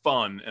think they're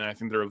fun and I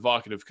think they're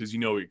evocative because you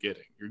know what you're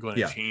getting. You're going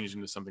to change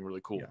into something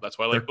really cool. That's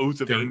why I like Oath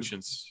of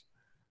Ancients.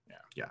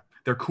 Yeah,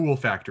 their cool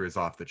factor is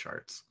off the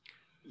charts.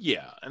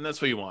 Yeah, and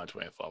that's what you want at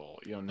 20th level.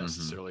 You don't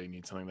necessarily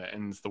need something that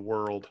ends the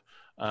world.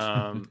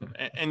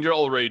 And you're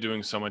already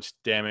doing so much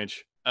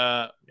damage.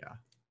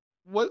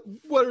 What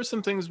are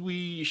some things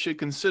we should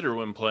consider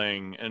when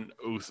playing an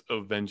Oath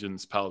of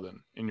Vengeance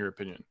Paladin, in your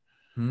opinion?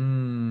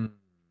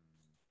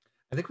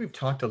 I think we've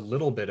talked a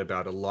little bit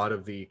about a lot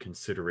of the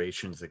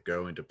considerations that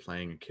go into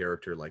playing a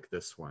character like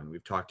this one.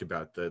 We've talked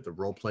about the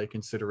roleplay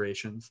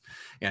considerations,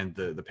 and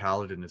the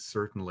Paladin is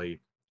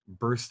certainly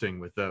bursting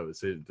with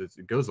those.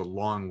 It goes a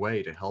long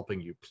way to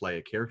helping you play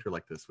a character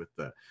like this with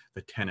the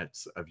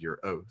tenets of your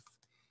oath.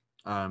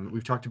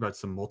 We've talked about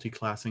some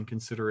multi-classing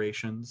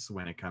considerations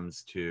when it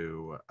comes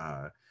to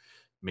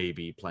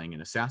maybe playing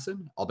an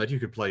assassin. I'll bet you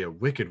could play a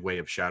wicked way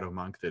of Shadow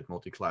Monk that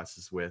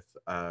multi-classes with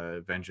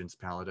Vengeance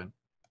Paladin.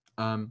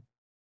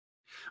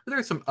 But there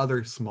are some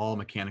other small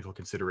mechanical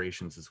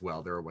considerations as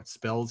well. There are what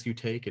spells you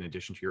take in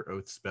addition to your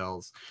oath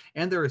spells,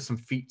 and there are some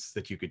feats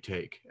that you could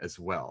take as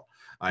well.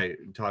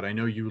 Todd, I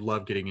know you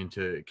love getting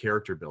into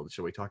character builds.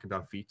 Shall we talk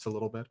about feats a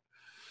little bit?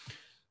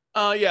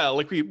 Yeah,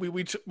 like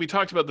we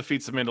talked about the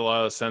feats that made a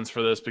lot of sense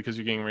for this because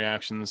you're getting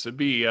reactions. It'd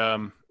be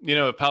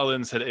if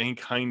paladins had any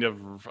kind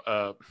of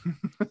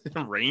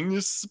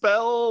range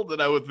spell that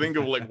I would think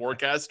of like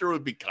Warcaster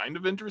would be kind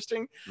of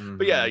interesting.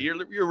 But yeah,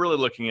 you're really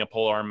looking at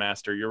Polearm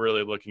Master. You're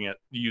really looking at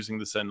using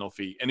the Sentinel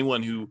feat.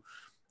 Anyone who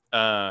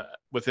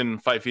within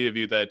 5 feet of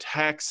you that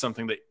attacks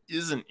something that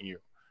isn't you,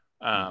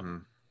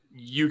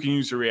 you can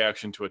use your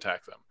reaction to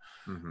attack them.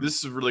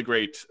 This is really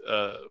great.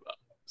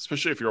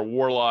 Especially if you're a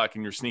warlock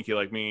and you're sneaky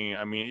like me.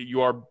 I mean,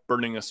 you are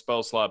burning a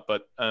spell slot,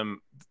 but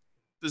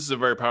this is a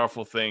very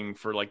powerful thing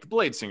for like the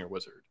Blade Singer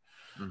Wizard.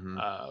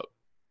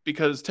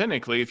 Because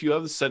technically, if you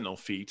have the Sentinel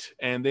feat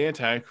and they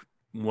attack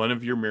one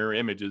of your mirror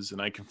images, and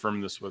I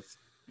confirmed this with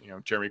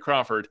Jeremy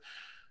Crawford,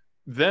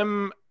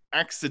 them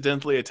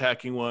accidentally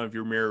attacking one of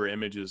your mirror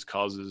images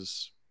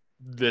causes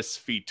this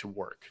feat to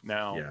work.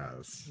 Now,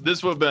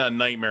 this would have been a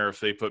nightmare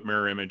if they put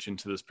mirror image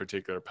into this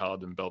particular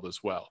paladin build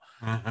as well,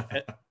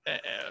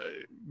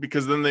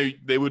 because then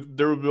there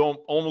would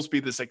almost be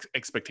this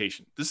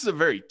expectation. This is a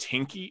very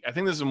tinky. I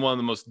think this is one of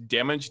the most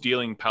damage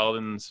dealing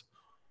paladins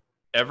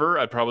ever.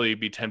 I'd probably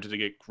be tempted to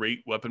get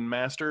Great Weapon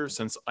Master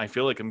since I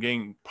feel like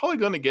I'm probably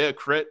going to get a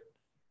crit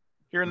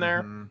here and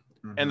there,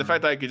 and the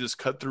fact that I could just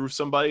cut through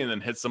somebody and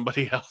then hit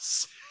somebody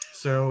else.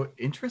 So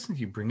interesting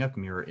you bring up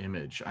mirror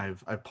image.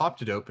 I've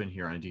popped it open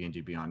here on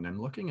D&D Beyond, and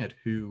I'm looking at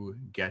who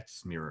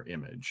gets mirror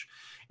image,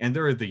 and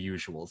there are the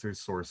usuals. There's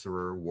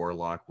sorcerer,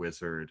 warlock,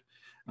 wizard.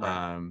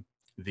 Right.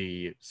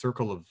 The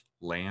Circle of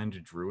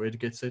Land druid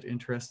gets it.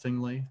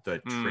 Interestingly, the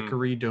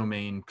trickery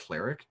domain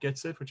cleric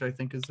gets it, which I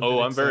think is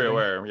I'm very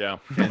aware. Yeah,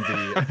 and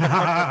the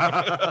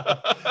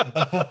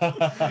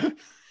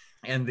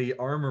and the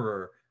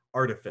armorer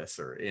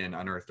artificer in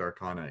Unearthed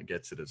Arcana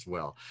gets it as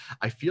well.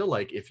 I feel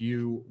like if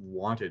you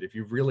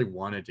really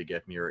wanted to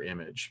get mirror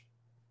image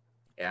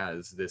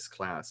as this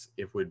class,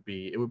 it would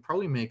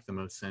probably make the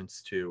most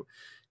sense to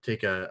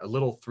take a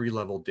little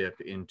 3-level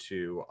dip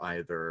into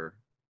either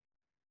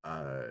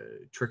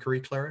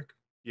trickery cleric,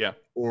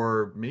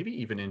 or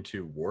maybe even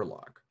into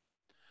warlock.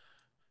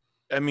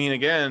 I mean,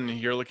 again,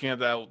 you're looking at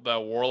that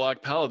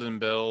warlock paladin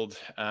build.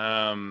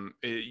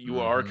 You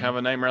are kind of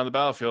a nightmare on the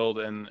battlefield,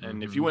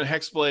 and if you went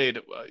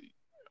Hexblade,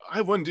 I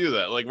wouldn't do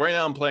that. Like right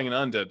now, I'm playing an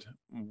undead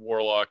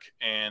warlock,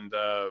 and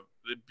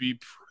it'd be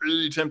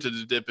pretty tempted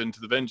to dip into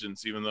the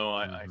vengeance, even though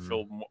I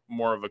feel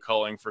more of a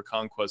calling for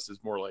conquest is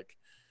more like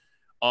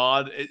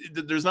odd.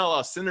 There's not a lot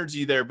of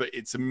synergy there, but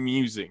it's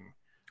amusing.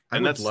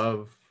 And I would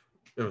love.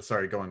 Oh,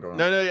 sorry, go on.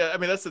 No, yeah. I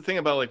mean, that's the thing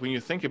about like when you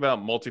think about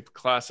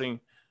multiclassing.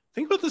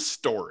 Think about the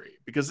story,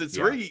 because it's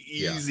very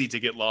easy to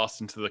get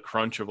lost into the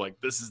crunch of like,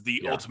 this is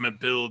the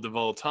ultimate build of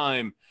all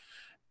time.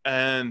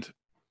 And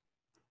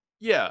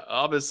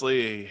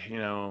obviously,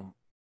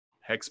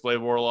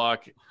 Hexblade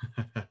Warlock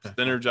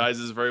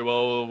synergizes very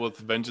well with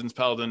Vengeance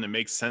Paladin. It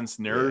makes sense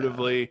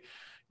narratively.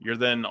 You're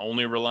then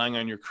only relying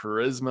on your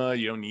charisma.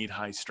 You don't need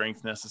high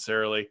strength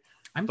necessarily.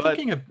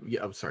 Thinking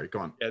of, sorry, go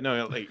on. Yeah,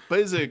 no, but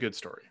is it a good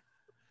story?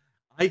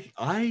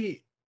 I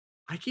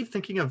keep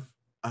thinking of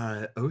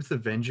Oath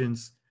of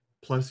Vengeance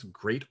plus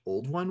Great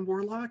Old One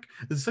Warlock.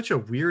 This is such a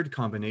weird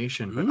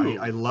combination, but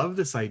I love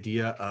this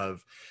idea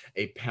of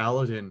a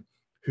paladin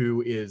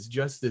who is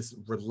just this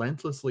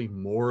relentlessly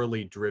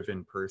morally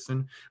driven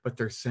person, but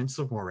their sense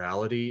of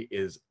morality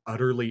is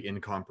utterly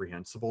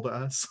incomprehensible to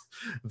us.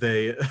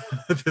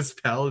 This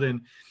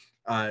paladin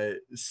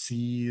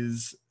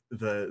sees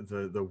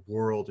the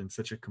world in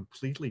such a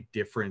completely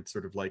different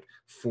sort of like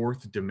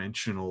fourth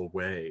dimensional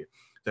way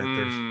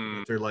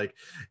that they're like,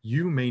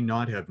 you may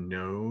not have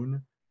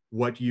known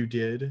what you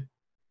did.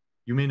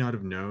 You may not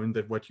have known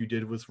that what you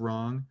did was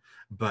wrong,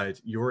 but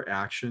your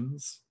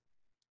actions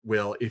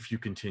will, if you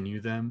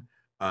continue them,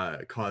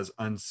 cause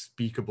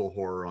unspeakable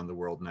horror on the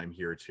world, and I'm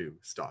here to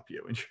stop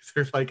you. And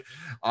they're like,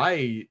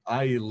 I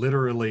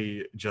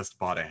literally just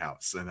bought a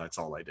house, and that's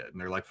all I did.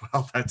 And they're like,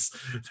 well,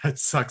 that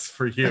sucks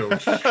for you.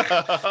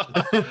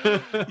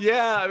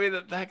 Yeah, I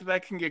mean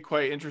that can get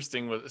quite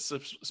interesting with,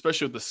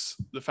 especially with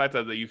the fact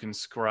that you can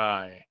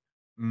scry.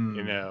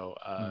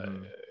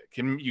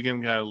 You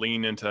can kind of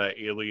lean into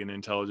alien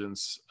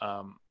intelligence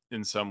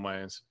in some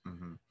ways,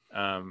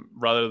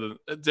 rather than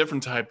a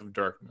different type of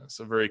darkness,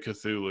 a very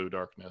Cthulhu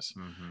darkness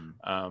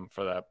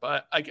for that.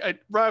 But I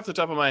right off the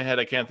top of my head,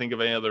 I can't think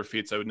of any other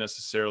feats I would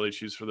necessarily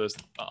choose for this.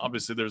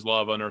 Obviously, there's a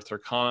lot of Unearthed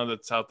Arcana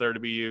that's out there to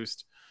be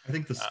used. I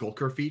think the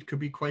Skulker feat could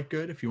be quite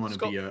good if you want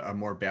to be a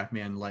more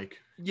Batman-like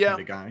kind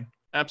of guy.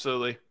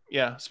 Absolutely,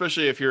 yeah.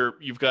 Especially if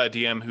you've got a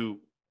DM who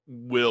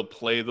will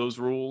play those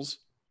rules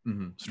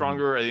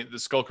stronger. I think the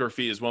Skulker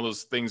feat is one of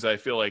those things I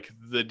feel like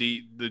the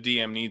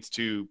DM needs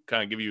to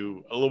kind of give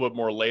you a little bit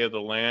more lay of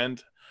the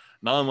land,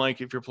 not unlike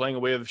if you're playing a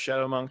Way of the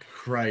Shadow Monk.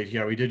 Right.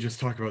 Yeah, we did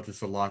just talk about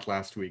this a lot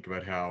last week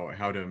about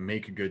how to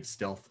make good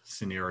stealth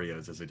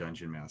scenarios as a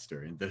dungeon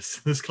master, and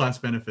this class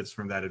benefits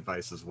from that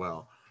advice as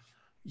well.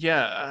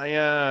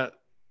 Yeah,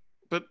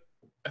 but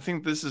I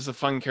think this is a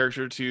fun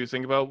character to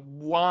think about.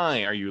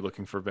 Why are you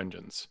looking for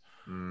vengeance?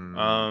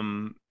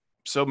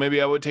 So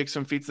maybe I would take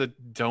some feats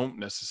that don't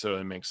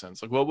necessarily make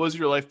sense. Like, what was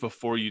your life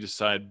before you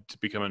decided to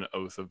become an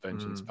Oath of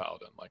Vengeance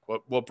paladin? Like,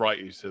 what brought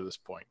you to this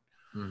point?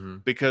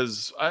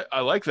 Because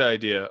I like the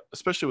idea,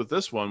 especially with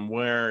this one,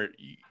 where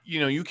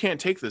you can't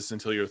take this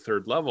until you're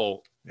third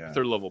level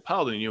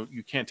paladin.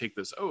 You can't take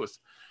this oath.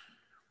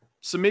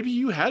 So maybe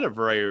you had a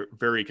very,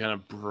 very kind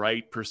of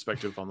bright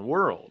perspective on the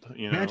world.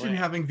 Imagine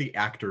having the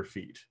actor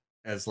feat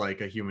as like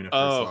a human at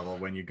first level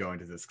when you go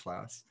into this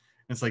class.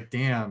 It's like,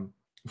 damn,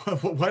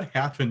 what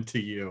happened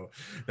to you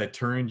that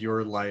turned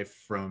your life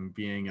from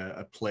being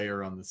a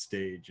player on the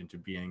stage into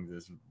being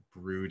this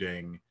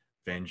brooding,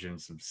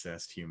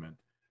 vengeance-obsessed human?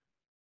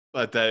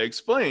 But that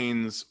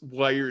explains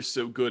why you're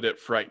so good at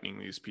frightening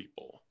these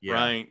people,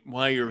 right?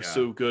 Why you're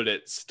so good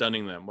at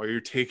stunning them, why you're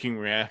taking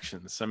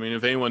reactions. I mean,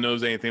 if anyone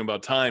knows anything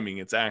about timing,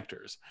 it's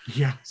actors.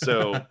 Yeah.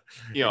 So,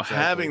 exactly.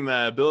 Having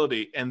that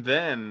ability, and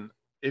then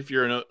if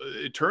you're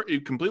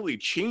it completely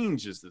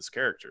changes this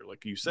character.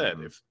 Like you said,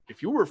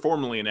 if you were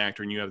formerly an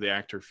actor and you have the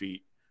actor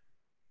feat,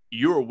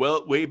 you're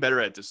way better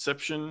at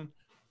deception.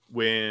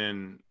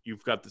 When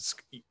you've got this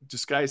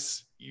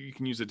disguise, you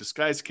can use a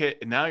disguise kit,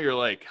 and now you're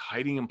like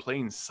hiding in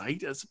plain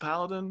sight as a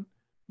paladin,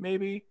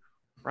 maybe,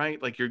 right?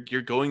 Like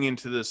you're going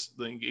into this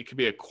thing. It could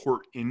be a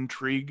court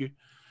intrigue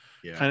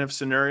kind of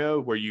scenario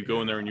where you go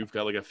in there and you've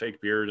got like a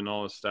fake beard and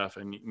all this stuff,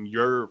 and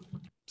you're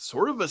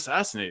sort of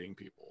assassinating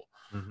people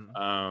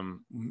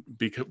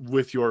because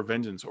with your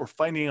vengeance, or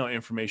finding out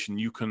information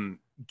you can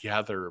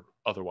gather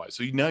otherwise.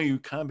 So now you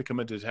kind of become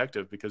a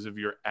detective because of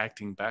your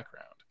acting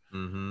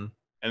background.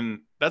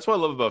 And that's what I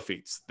love about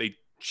feats. They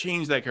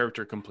change that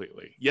character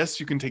completely. Yes,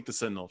 you can take the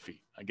Sentinel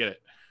feat. I get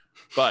it.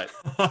 But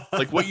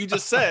like what you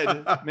just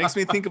said makes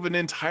me think of an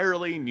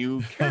entirely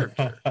new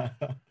character.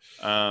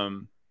 Yeah,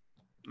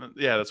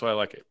 that's why I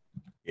like it.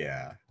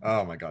 Yeah.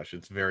 Oh my gosh,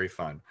 it's very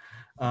fun.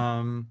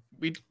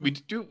 We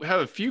do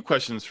have a few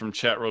questions from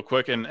chat real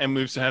quick, and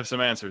we have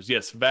some answers.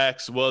 Yes,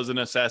 Vax was an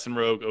assassin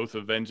rogue, Oath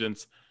of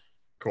Vengeance.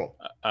 Cool.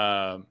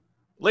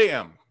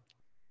 Liam,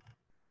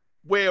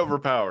 way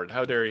overpowered.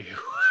 How dare you?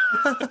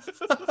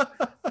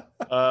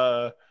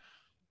 Are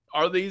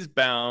these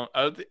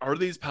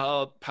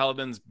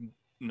paladins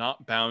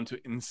not bound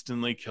to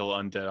instantly kill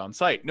undead on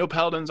sight? No,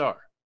 paladins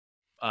are.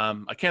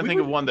 I can't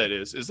think of one that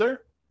is. Is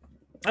there?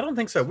 I don't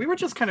think so. We were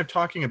just kind of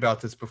talking about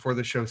this before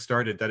the show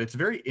started, that it's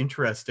very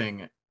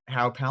interesting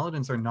how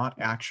paladins are not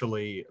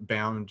actually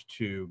bound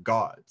to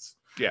gods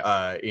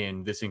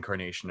in this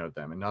incarnation of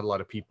them, and not a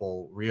lot of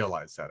people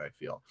realize that. I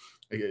feel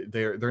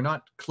they're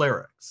not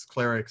clerics.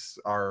 Clerics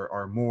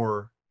are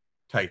more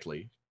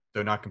tightly,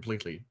 though not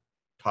completely,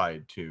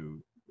 tied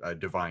to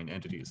divine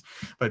entities.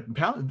 But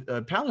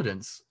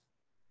paladins,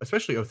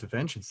 especially Oath of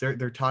Vengeance,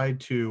 they're tied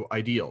to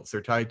ideals.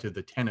 They're tied to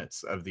the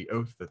tenets of the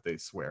oath that they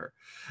swear,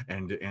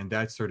 and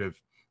that sort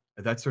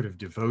of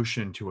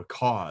devotion to a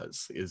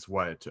cause is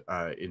what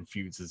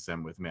infuses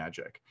them with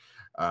magic.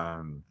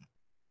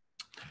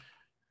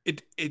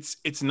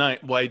 It's nice.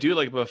 What I do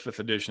like about 5th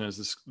edition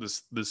is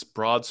this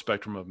broad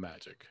spectrum of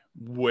magic,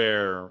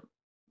 where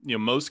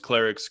most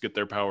clerics get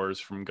their powers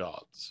from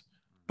gods,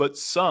 but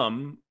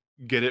some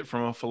get it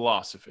from a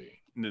philosophy.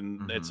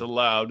 And it's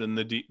allowed in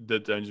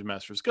the Dungeon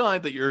Master's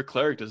Guide that your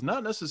cleric does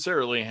not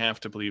necessarily have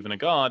to believe in a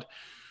god.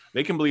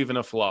 They can believe in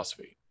a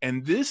philosophy.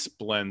 And this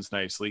blends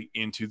nicely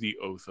into the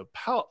oath of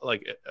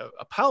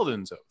a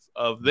paladin's oath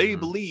of they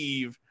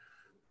believe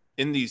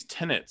in these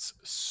tenets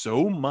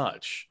so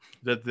much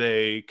that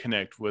they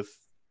connect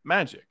with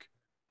magic.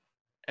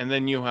 And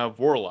then you have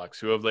warlocks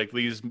who have like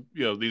these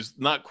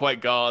not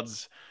quite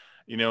gods,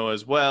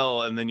 as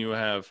well. And then you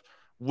have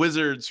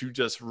wizards who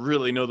just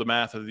really know the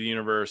math of the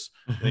universe.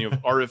 And then you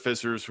have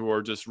artificers who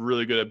are just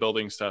really good at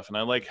building stuff. And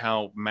I like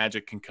how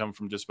magic can come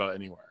from just about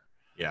anywhere.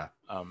 Yeah.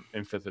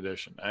 In 5th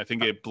edition. I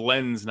think it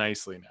blends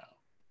nicely now.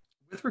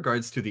 With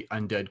regards to the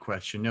undead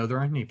question, no, there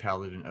aren't any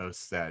paladin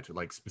oaths that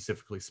like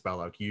specifically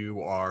spell out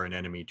you are an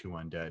enemy to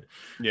undead.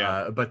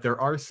 Yeah. But there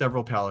are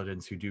several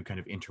paladins who do kind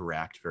of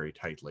interact very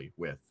tightly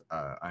with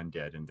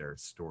undead in their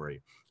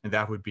story. And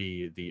that would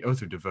be the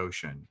Oath of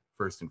Devotion,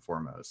 first and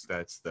foremost.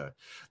 That's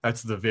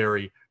the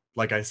very,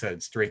 like I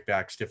said, straight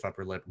back, stiff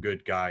upper lip,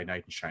 good guy,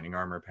 knight in shining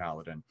armor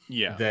paladin.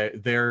 Yeah.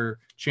 Their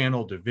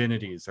channel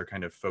divinities are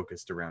kind of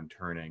focused around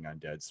turning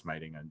undead,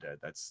 smiting undead.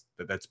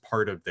 That's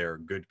part of their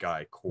good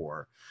guy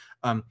core.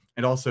 And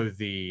also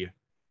the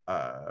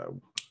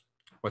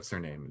what's their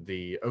name?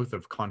 The Oath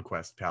of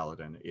Conquest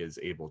paladin is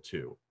able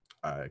to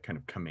kind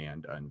of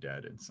command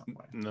undead in some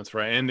way. That's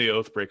right. And the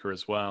Oathbreaker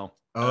as well.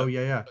 Oh,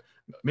 yeah.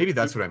 Maybe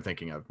that's what I'm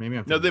thinking of. Maybe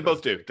I'm thinking No, they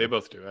both do. They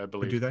both do, I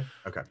believe. Do they?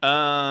 Okay.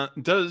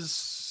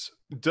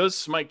 Does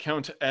smite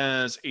count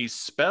as a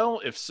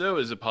spell? If so,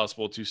 is it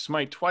possible to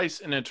smite twice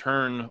in a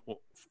turn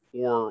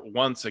or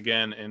once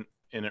again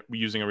in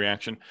using a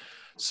reaction?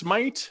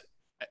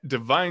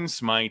 Divine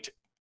smite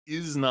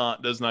does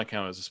not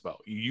count as a spell.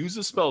 You use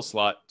a spell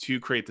slot to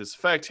create this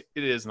effect.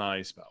 It is not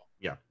a spell.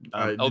 Yeah.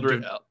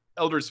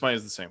 Eldritch Smite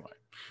is the same way.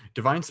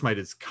 Divine Smite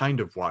is kind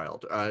of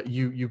wild.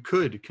 You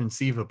could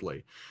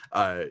conceivably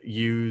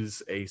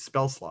use a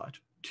spell slot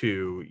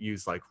to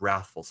use like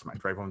Wrathful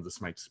Smite, right? One of the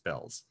Smite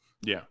spells.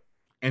 Yeah.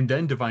 And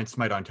then Divine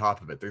Smite on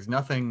top of it. There's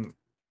nothing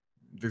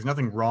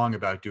wrong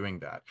about doing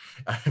that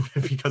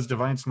because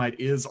Divine Smite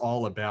is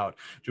all about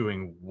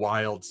doing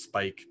wild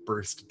spike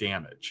burst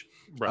damage.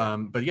 Right.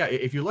 But yeah,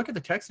 if you look at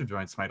the text of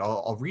Divine Smite,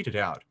 I'll read it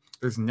out.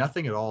 There's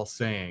nothing at all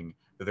saying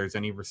that there's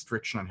any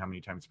restriction on how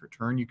many times per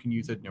turn you can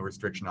use it, no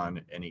restriction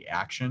on any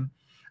action.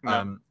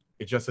 No.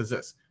 It just says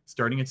this: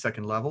 starting at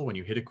 2nd level, when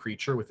you hit a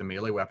creature with a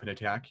melee weapon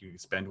attack, you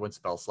spend 1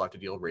 spell slot to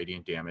deal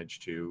radiant damage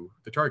to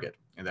the target,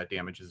 and that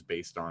damage is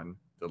based on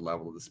the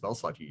level of the spell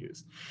slot you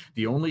use.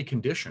 The only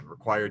condition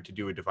required to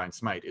do a Divine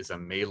Smite is a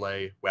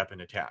melee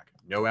weapon attack.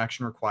 No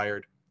action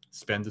required.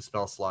 Spend the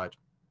spell slot.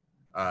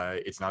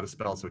 It's not a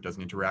spell, so it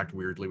doesn't interact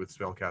weirdly with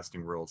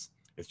spellcasting rules.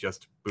 It's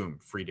just, boom,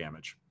 free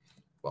damage.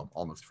 Well,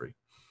 almost free.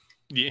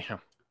 Yeah.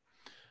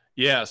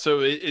 Yeah, so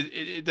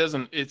it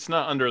doesn't, it's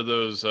not under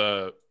those,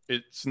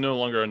 it's no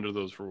longer under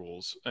those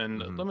rules.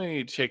 And let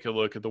me take a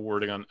look at the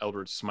wording on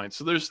Eldritch Smite.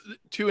 So there's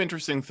 2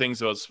 interesting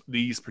things about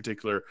these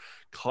particular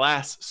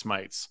class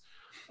smites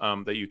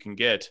that you can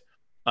get.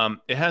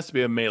 It has to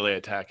be a melee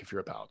attack if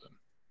you're a paladin.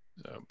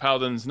 So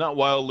paladins not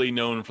wildly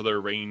known for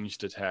their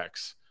ranged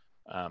attacks,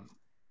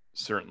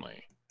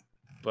 certainly.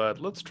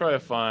 But let's try to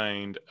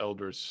find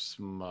Eldritch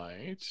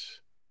Smite.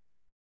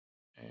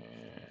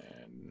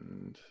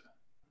 And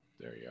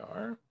there you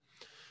are.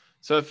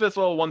 So 5th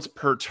level once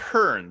per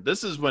turn.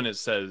 This is when it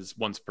says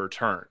once per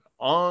turn.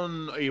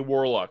 On a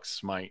Warlock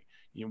Smite,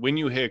 when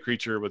you hit a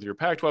creature with your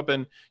packed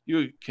weapon,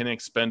 you can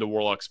expend a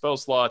Warlock spell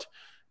slot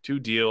to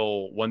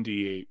deal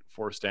 1d8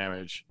 force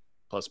damage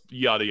plus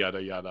yada,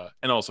 yada, yada,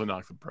 and also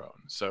knock them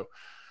prone. So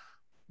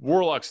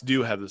Warlocks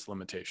do have this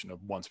limitation of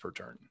once per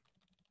turn.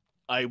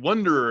 I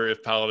wonder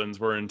if Paladins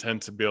were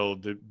intent to be able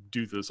to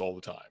do this all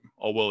the time,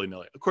 all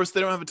willy-nilly. Of course, they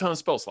don't have a ton of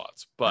spell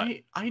slots, but...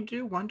 I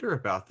do wonder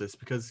about this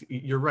because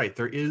you're right.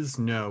 There is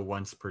no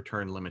once per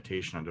turn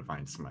limitation on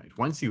Divine Smite.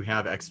 Once you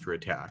have extra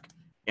attack,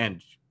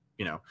 and,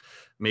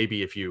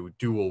 maybe if you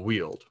dual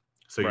wield,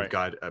 so you've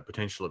got a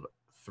potential of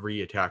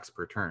 3 attacks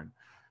per turn,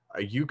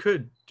 you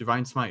could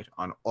Divine Smite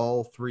on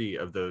all 3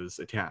 of those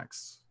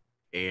attacks.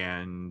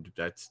 And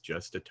that's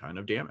just a ton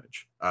of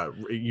damage.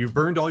 You've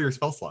burned all your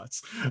spell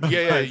slots.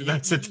 Yeah,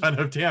 that's a ton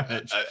of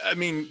damage. I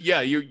mean,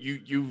 yeah,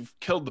 you've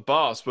killed the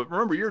boss, but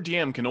remember, your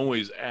DM can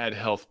always add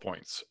health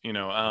points.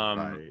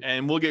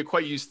 And we'll get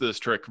quite used to this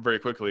trick very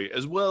quickly,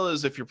 as well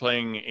as if you're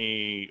playing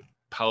a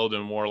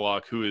Paladin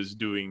Warlock who is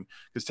doing,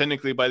 because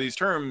technically by these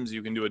terms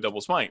you can do a double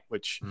smite,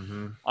 which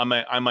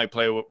I might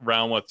play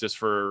around with just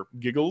for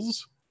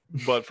giggles.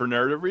 But for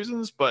narrative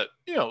reasons, the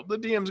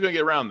DM's gonna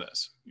get around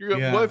this.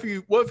 What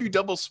if you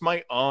double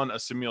smite on a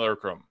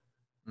simulacrum?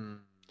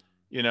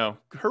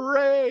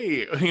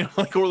 Hooray!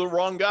 Or the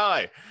wrong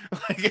guy.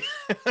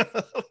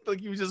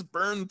 Like you just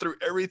burn through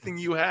everything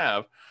you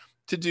have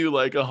to do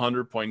like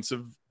 100 points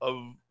of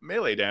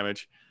melee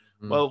damage.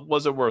 Well,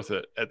 was it worth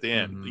it at the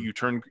end? You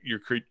turn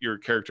your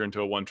character into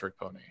a one-trick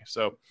pony.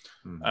 So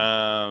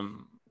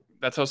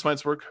that's how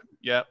smites work.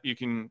 Yeah, you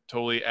can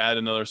totally add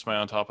another smite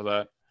on top of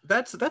that.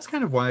 That's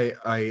kind of why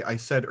I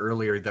said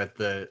earlier that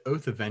the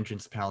Oath of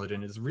Vengeance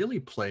Paladin is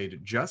really played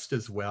just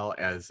as well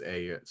as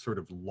a sort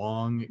of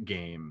long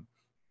game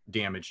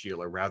damage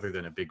dealer rather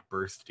than a big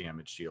burst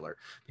damage dealer,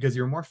 because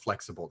you're more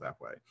flexible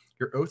that way.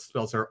 Your Oath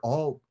spells are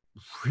all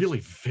really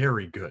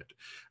very good.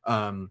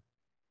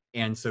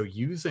 And so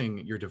using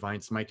your Divine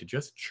Smite to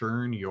just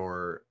churn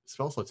your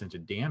spell slots into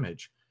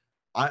damage,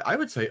 I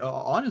would say,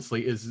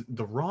 honestly, is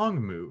the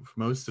wrong move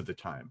most of the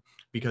time,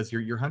 because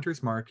your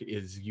Hunter's Mark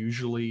is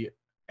usually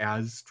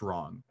as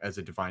strong as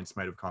a Divine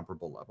Smite of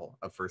comparable level,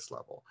 of 1st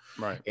level.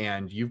 Right.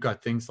 And you've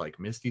got things like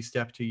Misty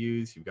Step to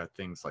use. You've got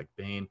things like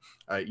Bane.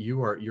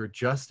 You're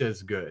just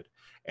as good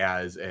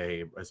as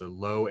a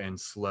low and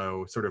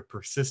slow sort of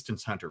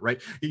persistence hunter,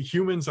 right?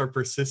 Humans are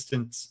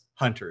persistence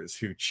hunters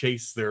who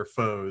chase their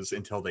foes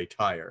until they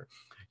tire.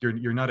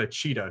 You're not a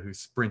cheetah who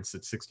sprints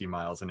at 60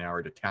 miles an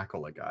hour to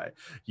tackle a guy.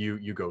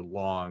 You go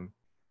long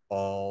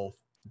all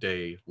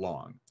day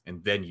long,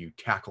 and then you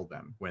tackle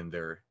them when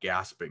they're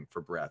gasping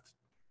for breath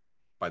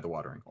by the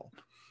watering hole.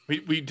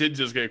 We did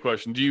just get a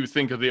question. Do you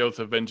think of the Oath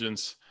of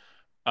Vengeance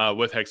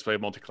with Hexblade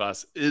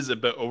multiclass is a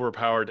bit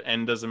overpowered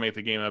and doesn't make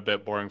the game a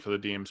bit boring for the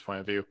DM's point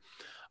of view?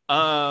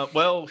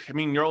 Well, I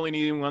mean, you're only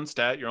needing 1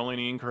 stat. You're only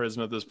needing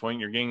charisma at this point.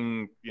 You're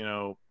getting,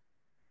 you're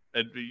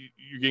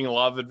getting a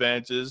lot of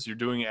advantages. You're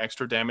doing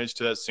extra damage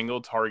to that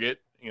single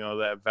target.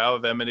 That Vow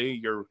of Enmity.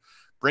 You're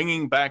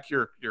bringing back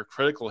your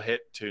critical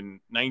hit to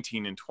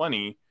 19 and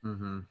 20,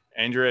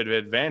 and you're at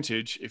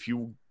advantage if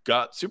you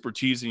got super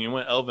cheesy and you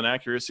went elven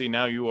accuracy.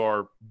 Now you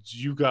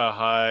got a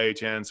high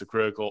chance of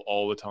critical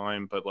all the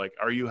time, but like,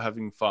 are you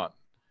having fun?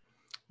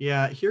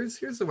 Yeah, here's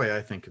the way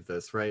I think of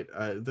this, right?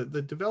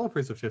 The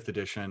developers of 5th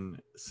edition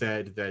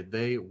said that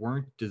they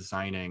weren't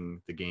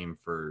designing the game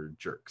for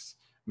jerks.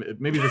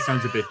 Maybe this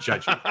sounds a bit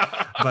judgy,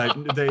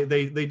 but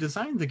they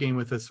designed the game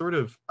with a sort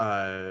of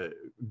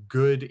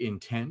good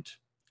intent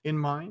in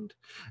mind,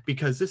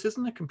 because this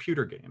isn't a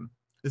computer game.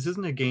 This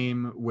isn't a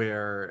game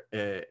where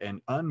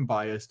an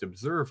unbiased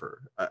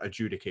observer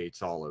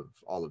adjudicates all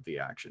of the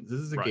actions.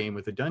 This is a Right. game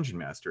with a dungeon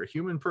master, a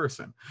human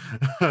person,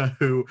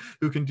 who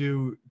can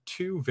do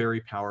two very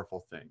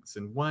powerful things.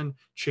 And one,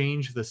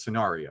 change the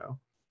scenario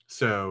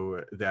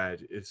so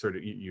that it's sort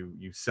of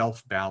you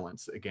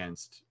self-balance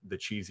against the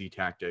cheesy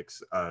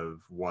tactics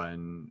of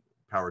one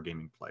power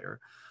gaming player.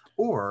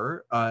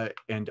 Or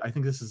and I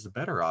think this is a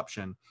better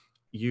option,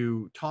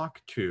 you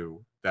talk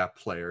to that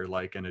player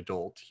like an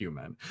adult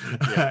human,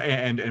 Yeah.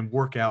 and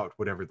work out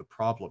whatever the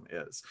problem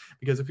is.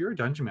 Because if you're a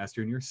dungeon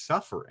master and you're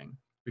suffering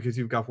because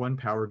you've got one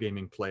power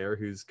gaming player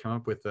who's come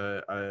up with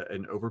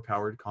an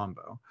overpowered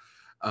combo,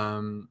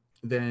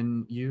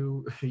 then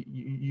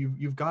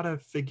you've got to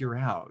figure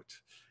out,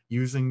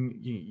 using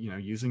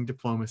using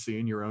diplomacy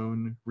and your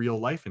own real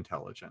life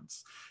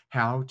intelligence,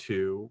 how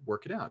to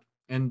work it out.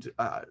 And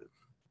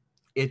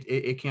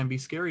it can be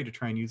scary to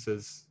try and use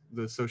those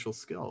social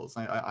skills.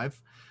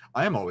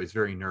 I am always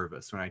very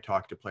nervous when I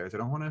talk to players. I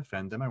don't want to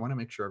offend them. I want to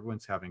make sure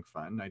everyone's having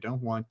fun. I don't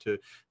want to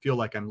feel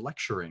like I'm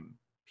lecturing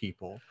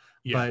people.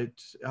 Yeah.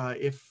 But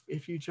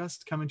if you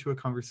just come into a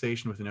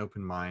conversation with an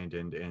open mind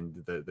and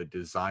the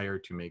desire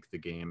to make the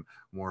game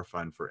more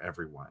fun for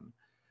everyone,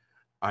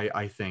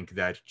 I think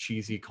that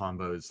cheesy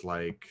combos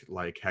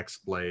like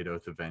Hexblade,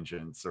 Oath of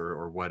Vengeance,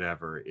 or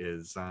whatever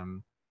is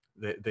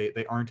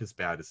they aren't as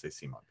bad as they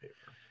seem on paper.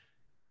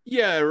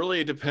 Yeah, it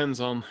really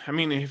depends on. I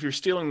mean, if you're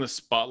stealing the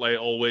spotlight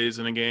always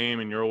in a game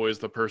and you're always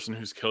the person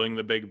who's killing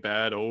the big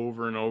bad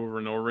over and over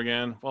and over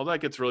again, well, that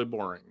gets really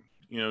boring.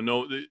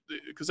 No,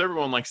 because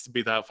everyone likes to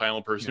be that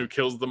final person who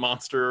kills the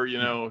monster,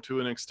 to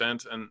an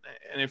extent. And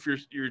if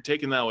you're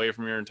taking that away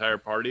from your entire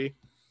party,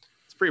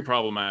 it's pretty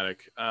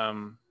problematic.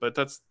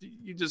 But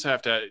you just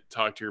have to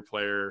talk to your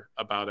player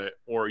about it,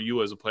 or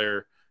you as a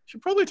player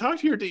should probably talk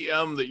to your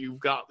DM that you've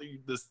got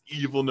this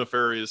evil,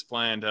 nefarious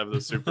plan to have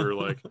this super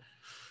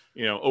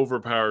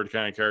overpowered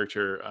kind of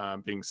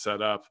character being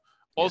set up.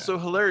 Also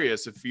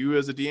hilarious if you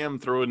as a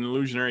DM throw an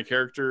illusionary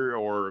character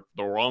or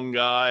the wrong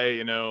guy,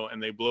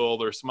 and they blow all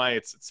their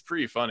smites. It's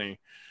pretty funny.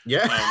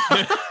 Yeah.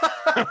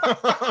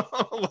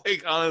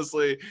 Like,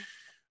 honestly,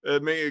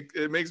 it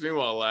makes me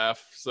want to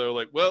laugh. So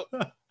like, well,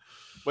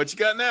 what you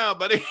got now,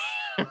 buddy?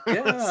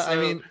 Yeah, I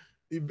mean,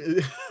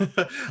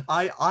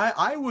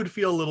 I would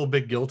feel a little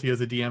bit guilty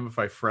as a DM if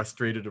I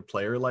frustrated a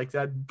player like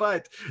that,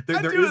 but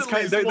there is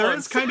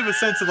kind of a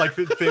sense of like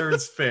fair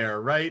is fair,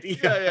 right?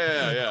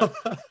 Yeah.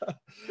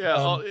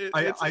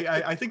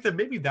 I think that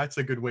maybe that's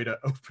a good way to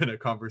open a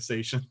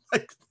conversation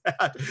like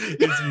that,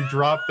 is you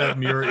drop that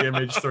mirror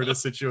image sort of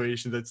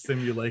situation, that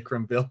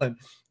simulacrum villain, and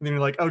then you're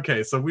like,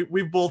 okay, so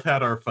we both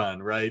had our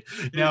fun, right?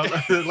 Now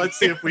let's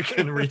see if we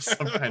can reach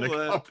some kind of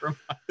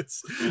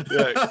compromise.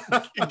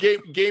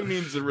 Game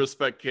means a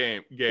respect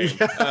game.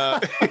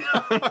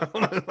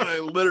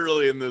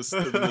 Literally in this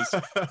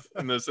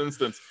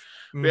instance.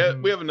 We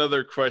have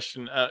another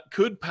question.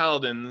 Could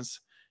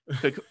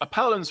a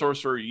paladin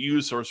sorcerer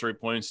use sorcery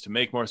points to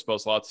make more spell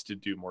slots to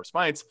do more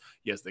smites?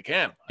 Yes, they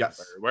can. Yes.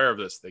 I'm very aware of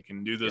this. They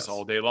can do this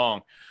all day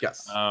long.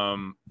 Yes.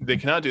 They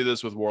cannot do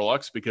this with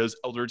warlocks because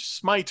Eldritch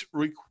Smite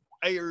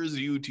requires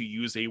you to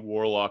use a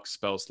warlock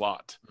spell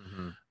slot.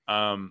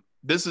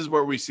 This is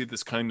where we see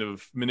this kind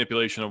of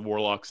manipulation of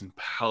warlocks and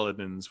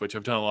paladins, which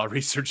I've done a lot of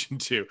research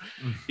into,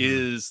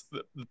 is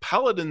the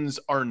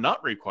paladins are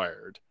not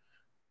required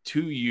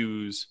to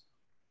use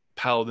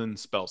paladin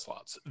spell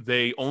slots.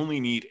 They only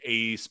need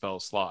a spell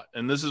slot.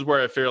 And this is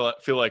where I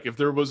feel like if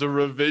there was a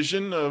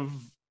revision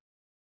of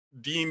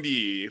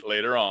D&D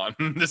later on,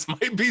 this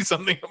might be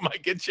something that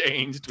might get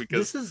changed,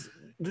 because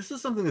this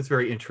is something that's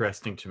very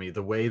interesting to me.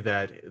 The way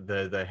that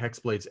the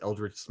Hexblade's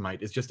Eldritch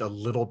Smite is just a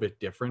little bit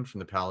different from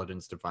the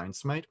Paladin's Divine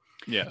Smite.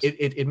 Yes.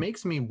 It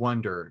makes me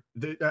wonder.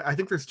 I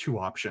think there's two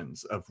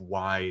options of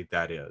why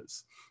that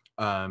is.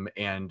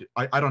 And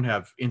I don't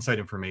have inside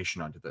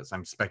information onto this.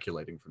 I'm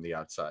speculating from the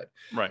outside.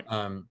 Right.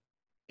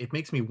 It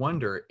makes me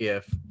wonder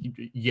if,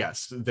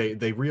 yes,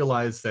 they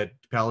realize that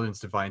Paladin's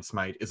Divine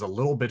Smite is a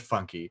little bit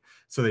funky,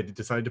 so they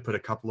decided to put a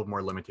couple of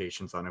more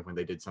limitations on it when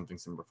they did something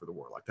similar for the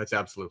Warlock. That's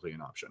absolutely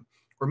an option.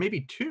 Or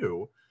maybe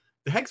two,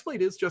 the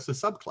Hexblade is just a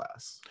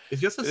subclass.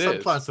 It's just a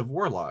subclass of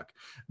Warlock.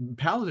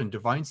 Paladin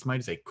Divine Smite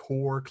is a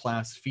core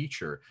class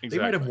feature. Exactly.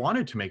 They might have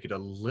wanted to make it a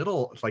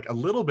little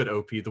bit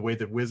OP, the way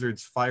that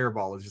Wizard's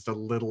Fireball is just a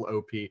little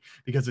OP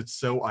because it's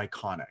so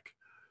iconic.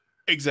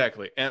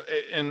 Exactly, and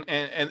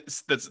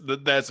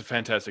that's a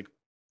fantastic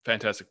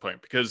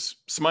point, because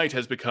Smite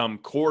has become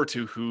core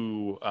to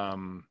who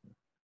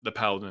the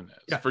Paladin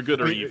is, for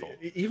good or evil.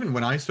 Even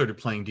when I started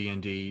playing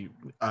D&D,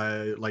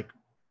 even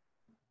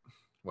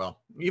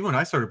when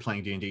I started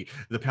playing D&D,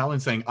 the Paladin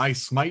saying, "I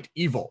smite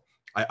evil."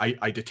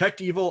 I detect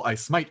evil, I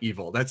smite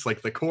evil. That's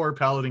like the core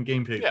Paladin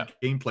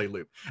gameplay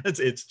loop.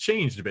 It's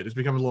changed a bit. It's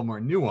become a little more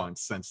nuanced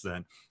since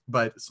then.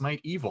 But smite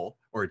evil,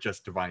 or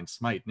just divine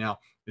smite, now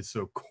is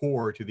so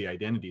core to the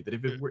identity that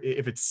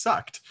if it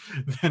sucked,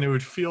 then it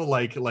would feel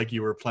like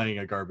you were playing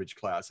a garbage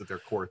class if their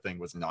core thing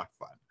was not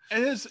fun.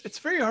 And it's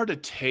very hard to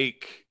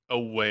take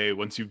away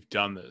once you've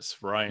done this,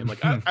 right?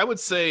 Like I would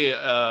say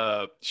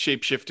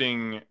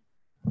shape-shifting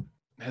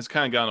has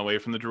kind of gone away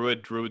from the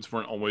druid. Druids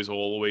weren't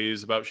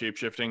always about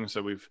shape-shifting,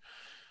 so it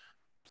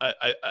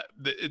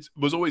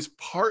was always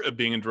part of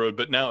being a druid,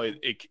 but now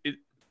it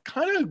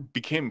kind of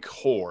became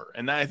core,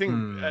 and I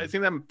think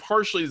that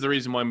partially is the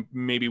reason why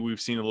maybe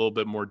we've seen a little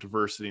bit more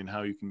diversity in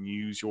how you can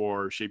use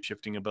your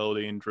shape-shifting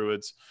ability in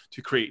druids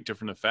to create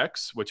different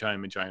effects, which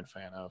I'm a giant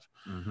fan of.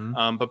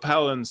 But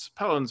paladins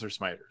are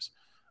smiters.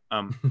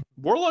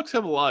 Warlocks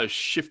have a lot of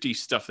shifty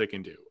stuff they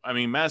can do. I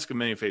mean, Mask of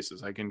Many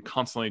Faces, I can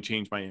constantly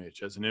change my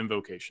image as an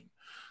invocation.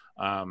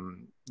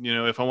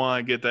 If I want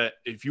to get that,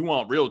 if you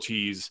want real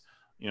cheese,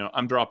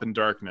 I'm dropping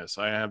darkness.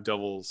 I have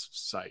Devil's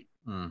Sight.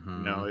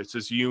 It's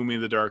just you, me,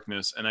 the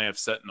darkness, and I have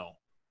Sentinel.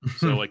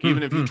 So like,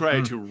 even if you try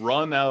to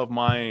run out of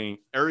my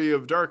area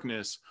of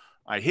darkness,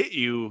 I hit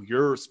you,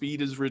 your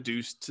speed is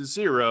reduced to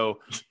 0,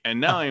 and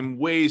now I'm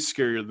way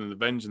scarier than the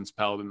Vengeance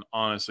Paladin,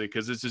 honestly,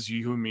 because it's just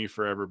you and me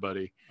forever,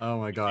 buddy. Oh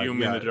my god, you in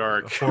the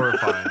dark.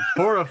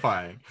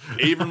 Horrifying.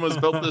 Avon was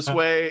built this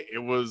way. It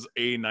was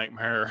a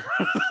nightmare.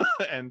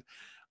 And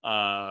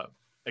I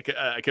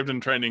kept on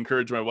trying to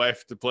encourage my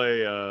wife to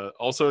play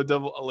also a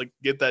devil, like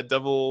get the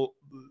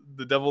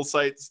devil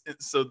sights,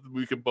 so that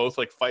we could both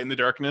like fight in the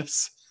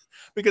darkness,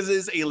 because it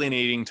is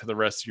alienating to the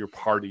rest of your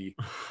party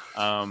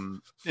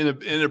in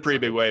a pretty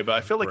big way. But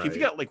I feel like if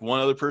you got like one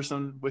other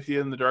person with you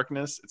in the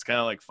darkness, it's kind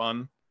of like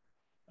fun.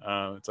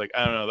 It's like,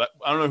 I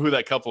don't know who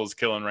that couple is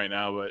killing right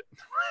now, but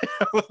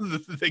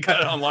they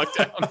got it on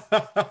lockdown.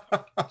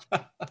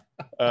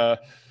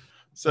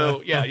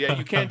 So yeah,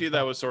 you can't do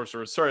that with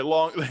sorcerers. Sorry,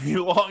 long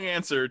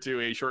answer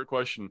to a short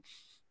question.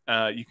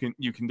 You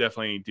can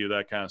definitely do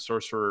that kind of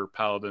sorcerer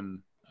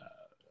paladin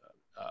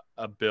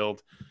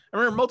build. I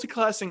remember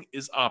multiclassing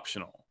is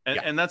optional,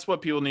 and that's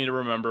what people need to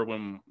remember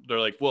when they're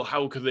like, well,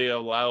 how could they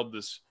allow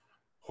this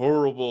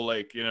horrible,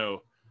 like,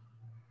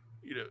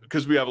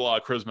 because we have a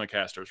lot of charisma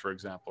casters, for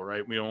example,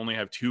 right? We only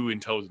have 2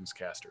 intelligence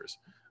casters.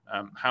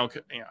 How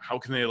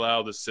can they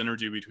allow the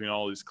synergy between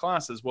all these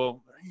classes?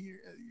 Well,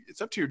 it's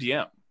up to your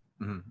DM.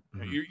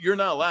 You're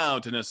not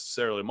allowed to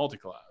necessarily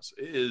multiclass.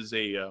 It is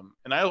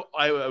and I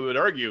would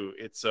argue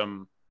it's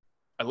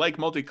I like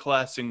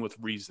multiclassing with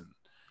reason.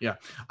 Yeah,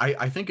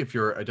 I think if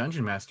you're a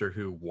dungeon master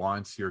who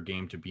wants your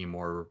game to be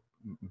more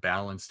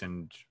balanced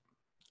and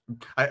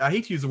I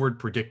hate to use the word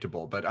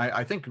predictable, but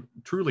I think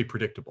truly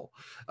predictable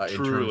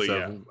in terms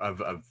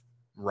of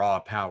raw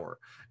power,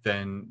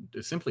 then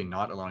simply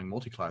not allowing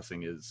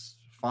multiclassing is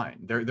fine.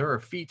 There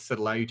are feats that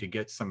allow you to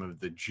get some of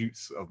the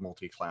juice of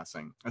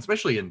multiclassing,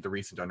 especially in the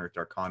recent Unearthed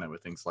Arcana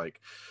with things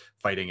like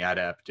Fighting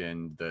Adept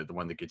and the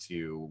one that gets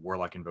you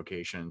Warlock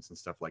Invocations and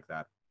stuff like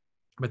that.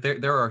 But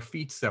there are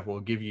feats that will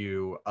give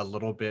you a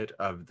little bit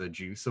of the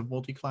juice of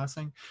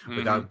multiclassing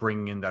without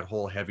bringing in that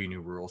whole heavy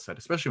new rule set,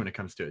 especially when it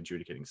comes to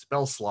adjudicating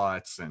spell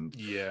slots and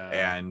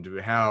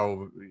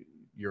how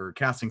your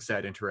casting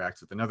stat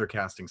interacts with another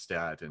casting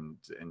stat and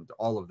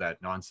all of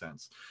that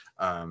nonsense.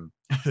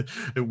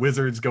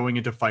 Wizards going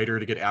into fighter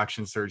to get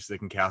action surge so they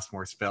can cast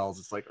more spells.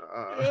 It's like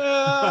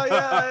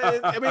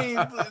I mean,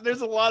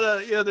 there's a lot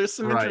of there's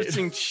some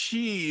interesting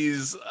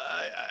cheese.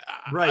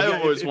 I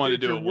always wanted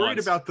to do it. If you're worried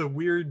about the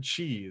weird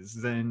cheese,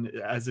 then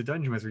as a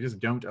dungeon master, just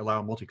don't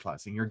allow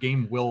multiclassing. Your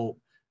game will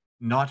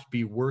not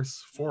be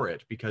worse for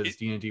it, because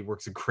D&D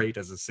works great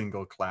as a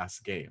single class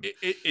game.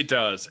 It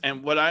does.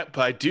 And but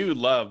I do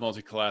love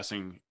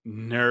multiclassing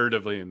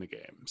narratively in the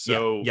game.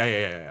 So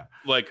yeah.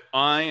 Like,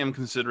 I am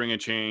considering a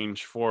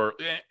change for,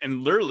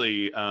 and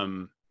literally,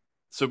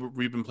 so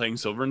we've been playing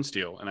Silver and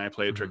Steel, and I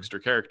play a trickster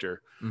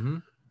character.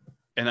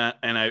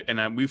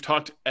 And we've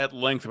talked at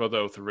length about the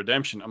Oath of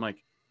Redemption. I'm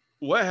like,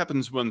 what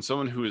happens when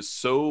someone who is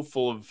so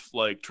full of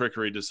like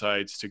trickery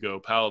decides to go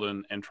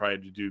paladin and try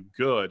to do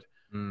good?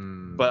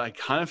 But I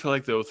kind of feel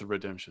like the Oath of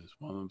Redemption is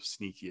one of the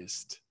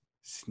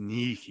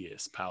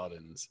sneakiest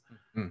paladins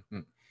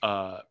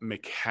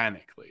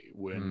mechanically.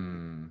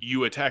 When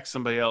you attack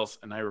somebody else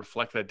and I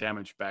reflect that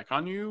damage back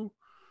on you,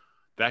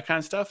 that kind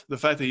of stuff. The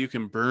fact that you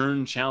can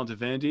burn Channel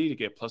Divinity to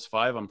get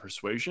 +5 on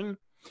Persuasion.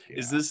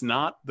 Is this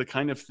not the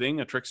kind of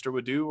thing a trickster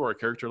would do, or a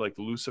character like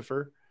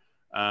Lucifer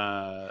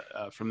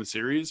from the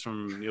series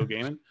from Neil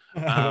Gaiman,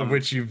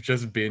 which you've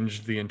just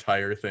binged the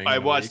entire thing? I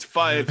watched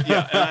 5,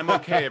 and I'm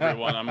okay,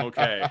 everyone. I'm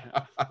okay.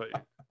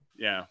 But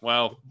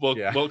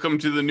welcome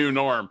to the new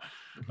norm.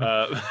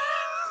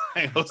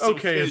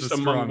 Okay is a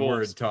strong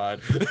word,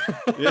 Todd.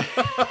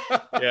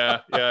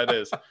 yeah, it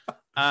is.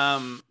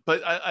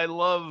 But I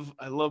love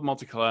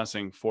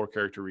multiclassing for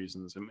character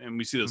reasons, and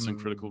we see this in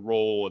Critical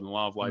Role and a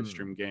lot of live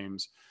stream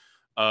games.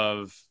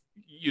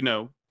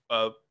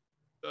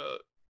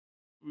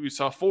 We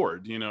saw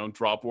Ford,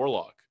 drop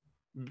Warlock,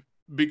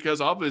 because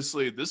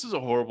obviously this is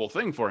a horrible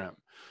thing for him.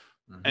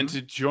 And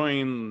to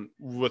join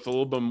with a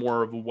little bit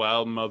more of a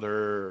Wild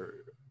Mother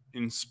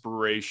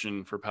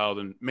inspiration for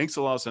Paladin makes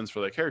a lot of sense for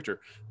that character.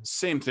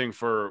 Same thing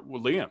for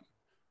Liam.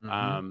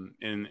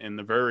 In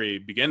the very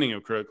beginning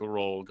of Critical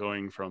Role,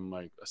 going from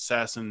like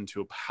assassin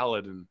to a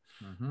paladin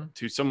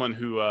to someone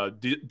who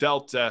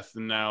dealt death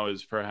and now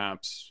is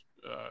perhaps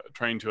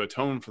trying to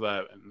atone for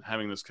that and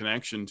having this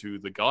connection to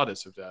the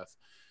goddess of death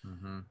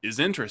is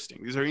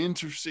interesting. These are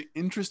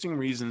interesting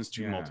reasons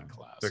to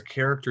multiclass. They're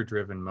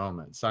character-driven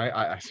moments.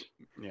 I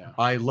Yeah.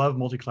 I love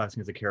multiclassing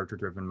as a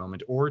character-driven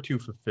moment, or to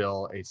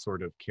fulfill a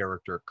sort of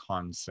character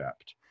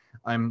concept.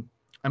 I'm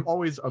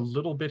always a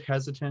little bit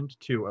hesitant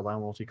to allow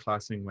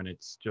multiclassing when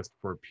it's just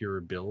for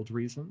pure build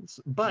reasons.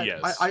 But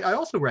Yes. I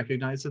also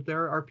recognize that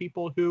there are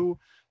people who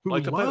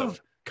Like to play them.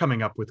 love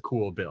coming up with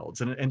cool builds,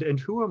 and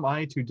who am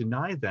I to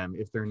deny them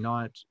if they're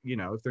not,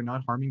 if they're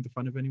not harming the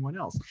fun of anyone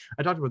else.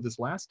 I talked about this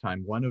last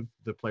time. One of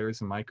the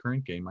players in my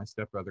current game, my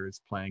stepbrother, is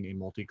playing a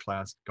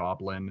multi-classed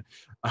goblin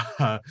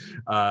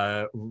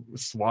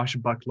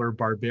swashbuckler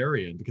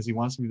barbarian because he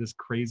wants to be this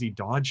crazy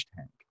dodge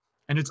tank.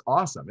 And it's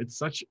awesome.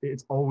 It's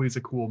always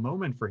a cool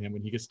moment for him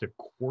when he gets to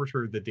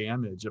quarter the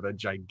damage of a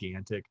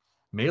gigantic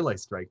melee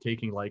strike,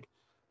 taking like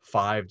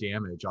 5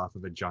 damage off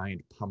of a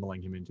giant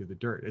pummeling him into the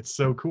dirt. It's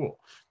so cool.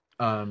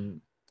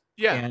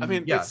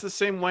 It's the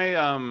same way.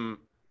 I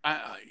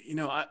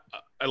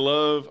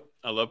love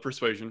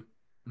persuasion.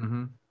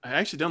 Mm-hmm. I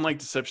actually don't like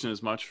deception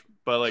as much,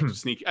 but I like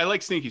sneaky. I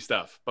like sneaky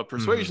stuff, but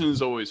persuasion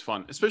is always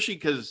fun, especially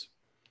because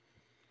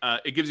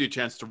it gives you a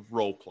chance to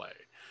role play,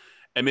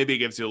 and maybe it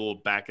gives you a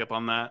little backup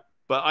on that.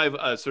 But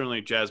I've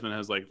certainly Jasmine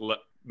has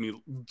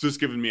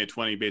given me a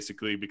 20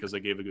 basically because I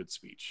gave a good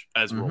speech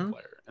as a role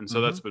player, and so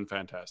that's been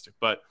fantastic.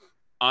 But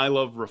I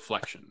love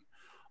reflection.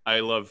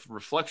 I love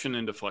reflection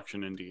and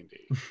deflection in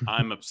D&D.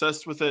 I'm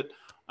obsessed with it.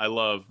 I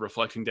love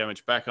reflecting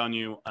damage back on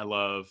you. I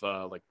love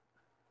like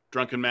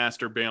Drunken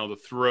Master being able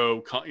to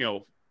throw,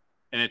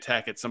 an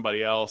attack at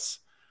somebody else.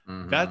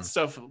 That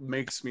stuff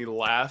makes me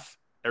laugh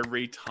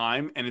every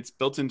time, and it's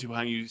built into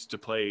how you used to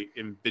play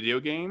in video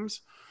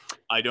games.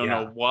 I don't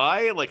know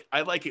why. Like,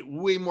 I like it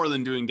way more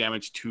than doing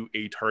damage to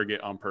a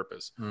target on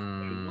purpose. I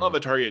love a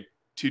target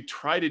to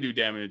try to do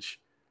damage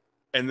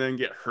and then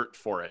get hurt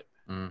for it.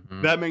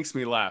 That makes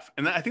me laugh,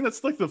 and I think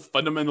that's like the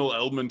fundamental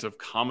element of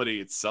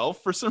comedy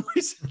itself. For some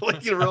reason,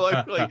 like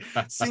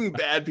seeing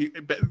bad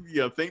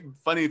people,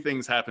 funny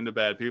things happen to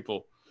bad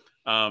people.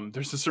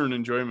 There's a certain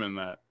enjoyment in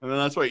that, and then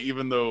that's why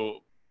even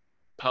though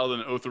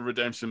Paladin Oath of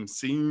Redemption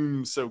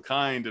seems so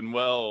kind and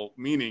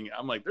well-meaning,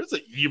 I'm like, there's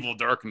an evil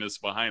darkness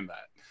behind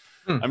that.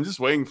 I'm just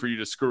waiting for you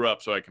to screw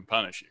up so I can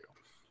punish you.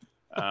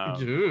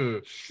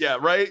 Yeah,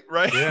 right.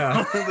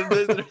 Yeah.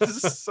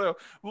 So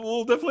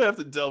we'll definitely have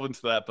to delve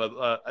into that,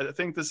 but I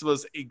think this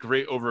was a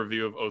great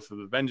overview of Oath of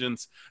the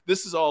Vengeance.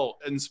 This is all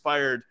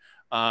inspired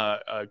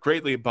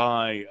greatly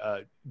by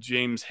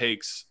James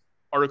Haeck's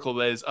article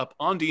that is up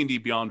on D&D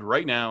Beyond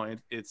right now.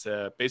 It's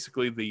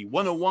basically the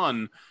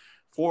 101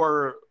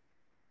 for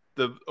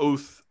the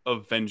Oath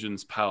of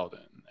Vengeance Paladin,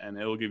 and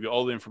it will give you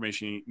all the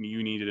information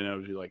you need to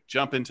know to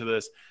jump into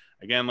this.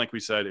 Again, like we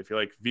said, if you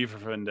like V for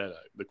Vendetta,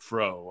 The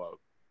Crow,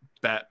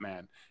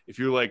 Batman, if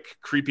you like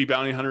creepy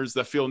bounty hunters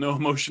that feel no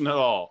emotion at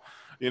all,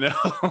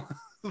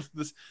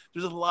 there's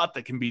a lot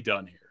that can be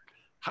done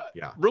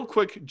here. Real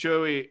quick,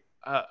 Joey,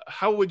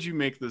 how would you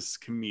make this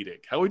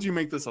comedic? How would you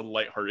make this a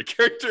lighthearted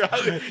character?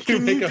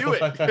 Can you do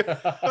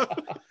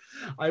it?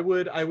 I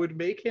would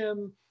make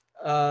him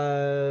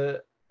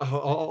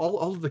all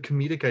of the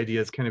comedic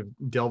ideas kind of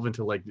delve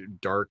into like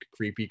dark,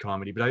 creepy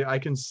comedy, but I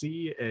can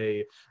see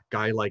a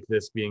guy like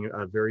this being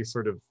a very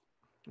sort of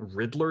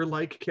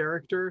Riddler-like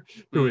character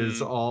who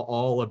is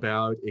all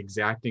about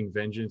exacting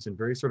vengeance in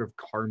very sort of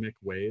karmic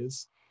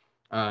ways.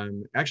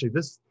 Actually,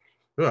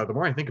 the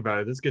more I think about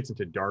it, this gets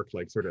into dark,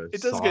 like sort of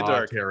it does get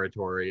dark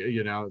territory.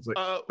 It's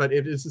like, but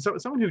it is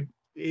someone who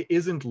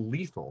isn't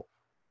lethal.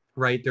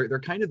 Right, they're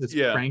kind of this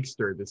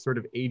prankster, this sort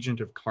of agent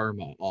of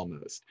karma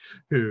almost,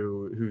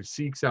 who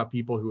seeks out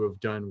people who have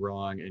done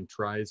wrong and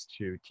tries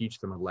to teach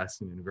them a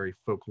lesson in a very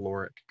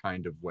folkloric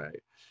kind of way.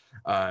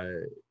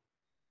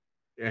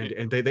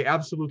 And they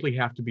absolutely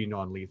have to be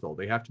non-lethal.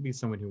 They have to be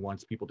someone who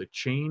wants people to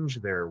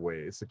change their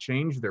ways, to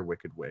change their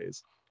wicked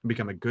ways, and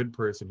become a good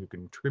person who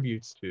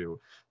contributes to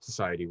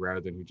society rather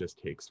than who just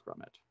takes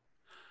from it.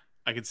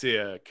 I could see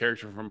a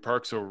character from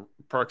Parks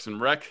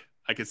and Rec.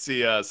 I could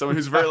see someone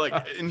who's very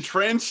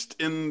entrenched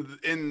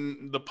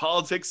in the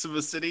politics of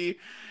a city,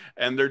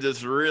 and they're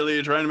just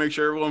really trying to make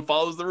sure everyone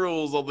follows the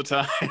rules all the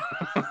time.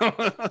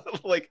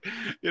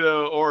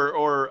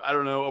 Or I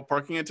don't know, a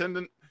parking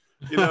attendant,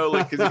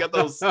 because you got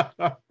those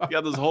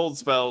hold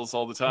spells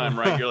all the time,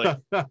 right? You're like,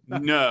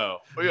 no,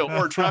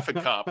 or a traffic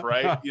cop,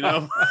 right?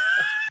 Man.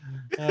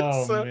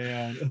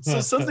 So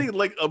something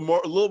like a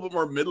little bit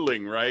more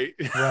middling, right?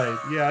 Right.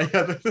 Yeah.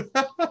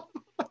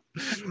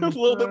 A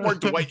little bit more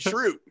Dwight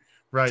Schrute.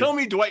 Right. Tell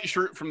me Dwight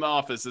Schrute from The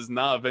Office is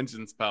not a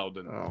vengeance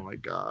paladin. Oh my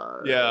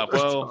god. Yeah,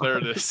 well, there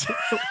it is.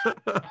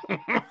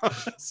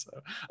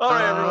 All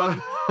right,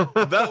 everyone.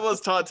 That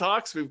was Todd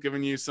Talks. We've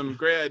given you some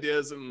great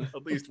ideas and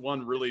at least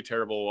one really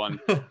terrible one.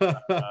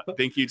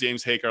 Thank you,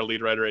 James Haeck, our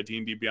lead writer at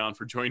D&D Beyond,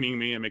 for joining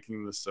me and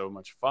making this so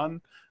much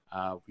fun.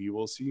 We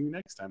will see you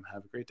next time.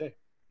 Have a great day.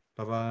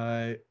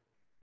 Bye-bye.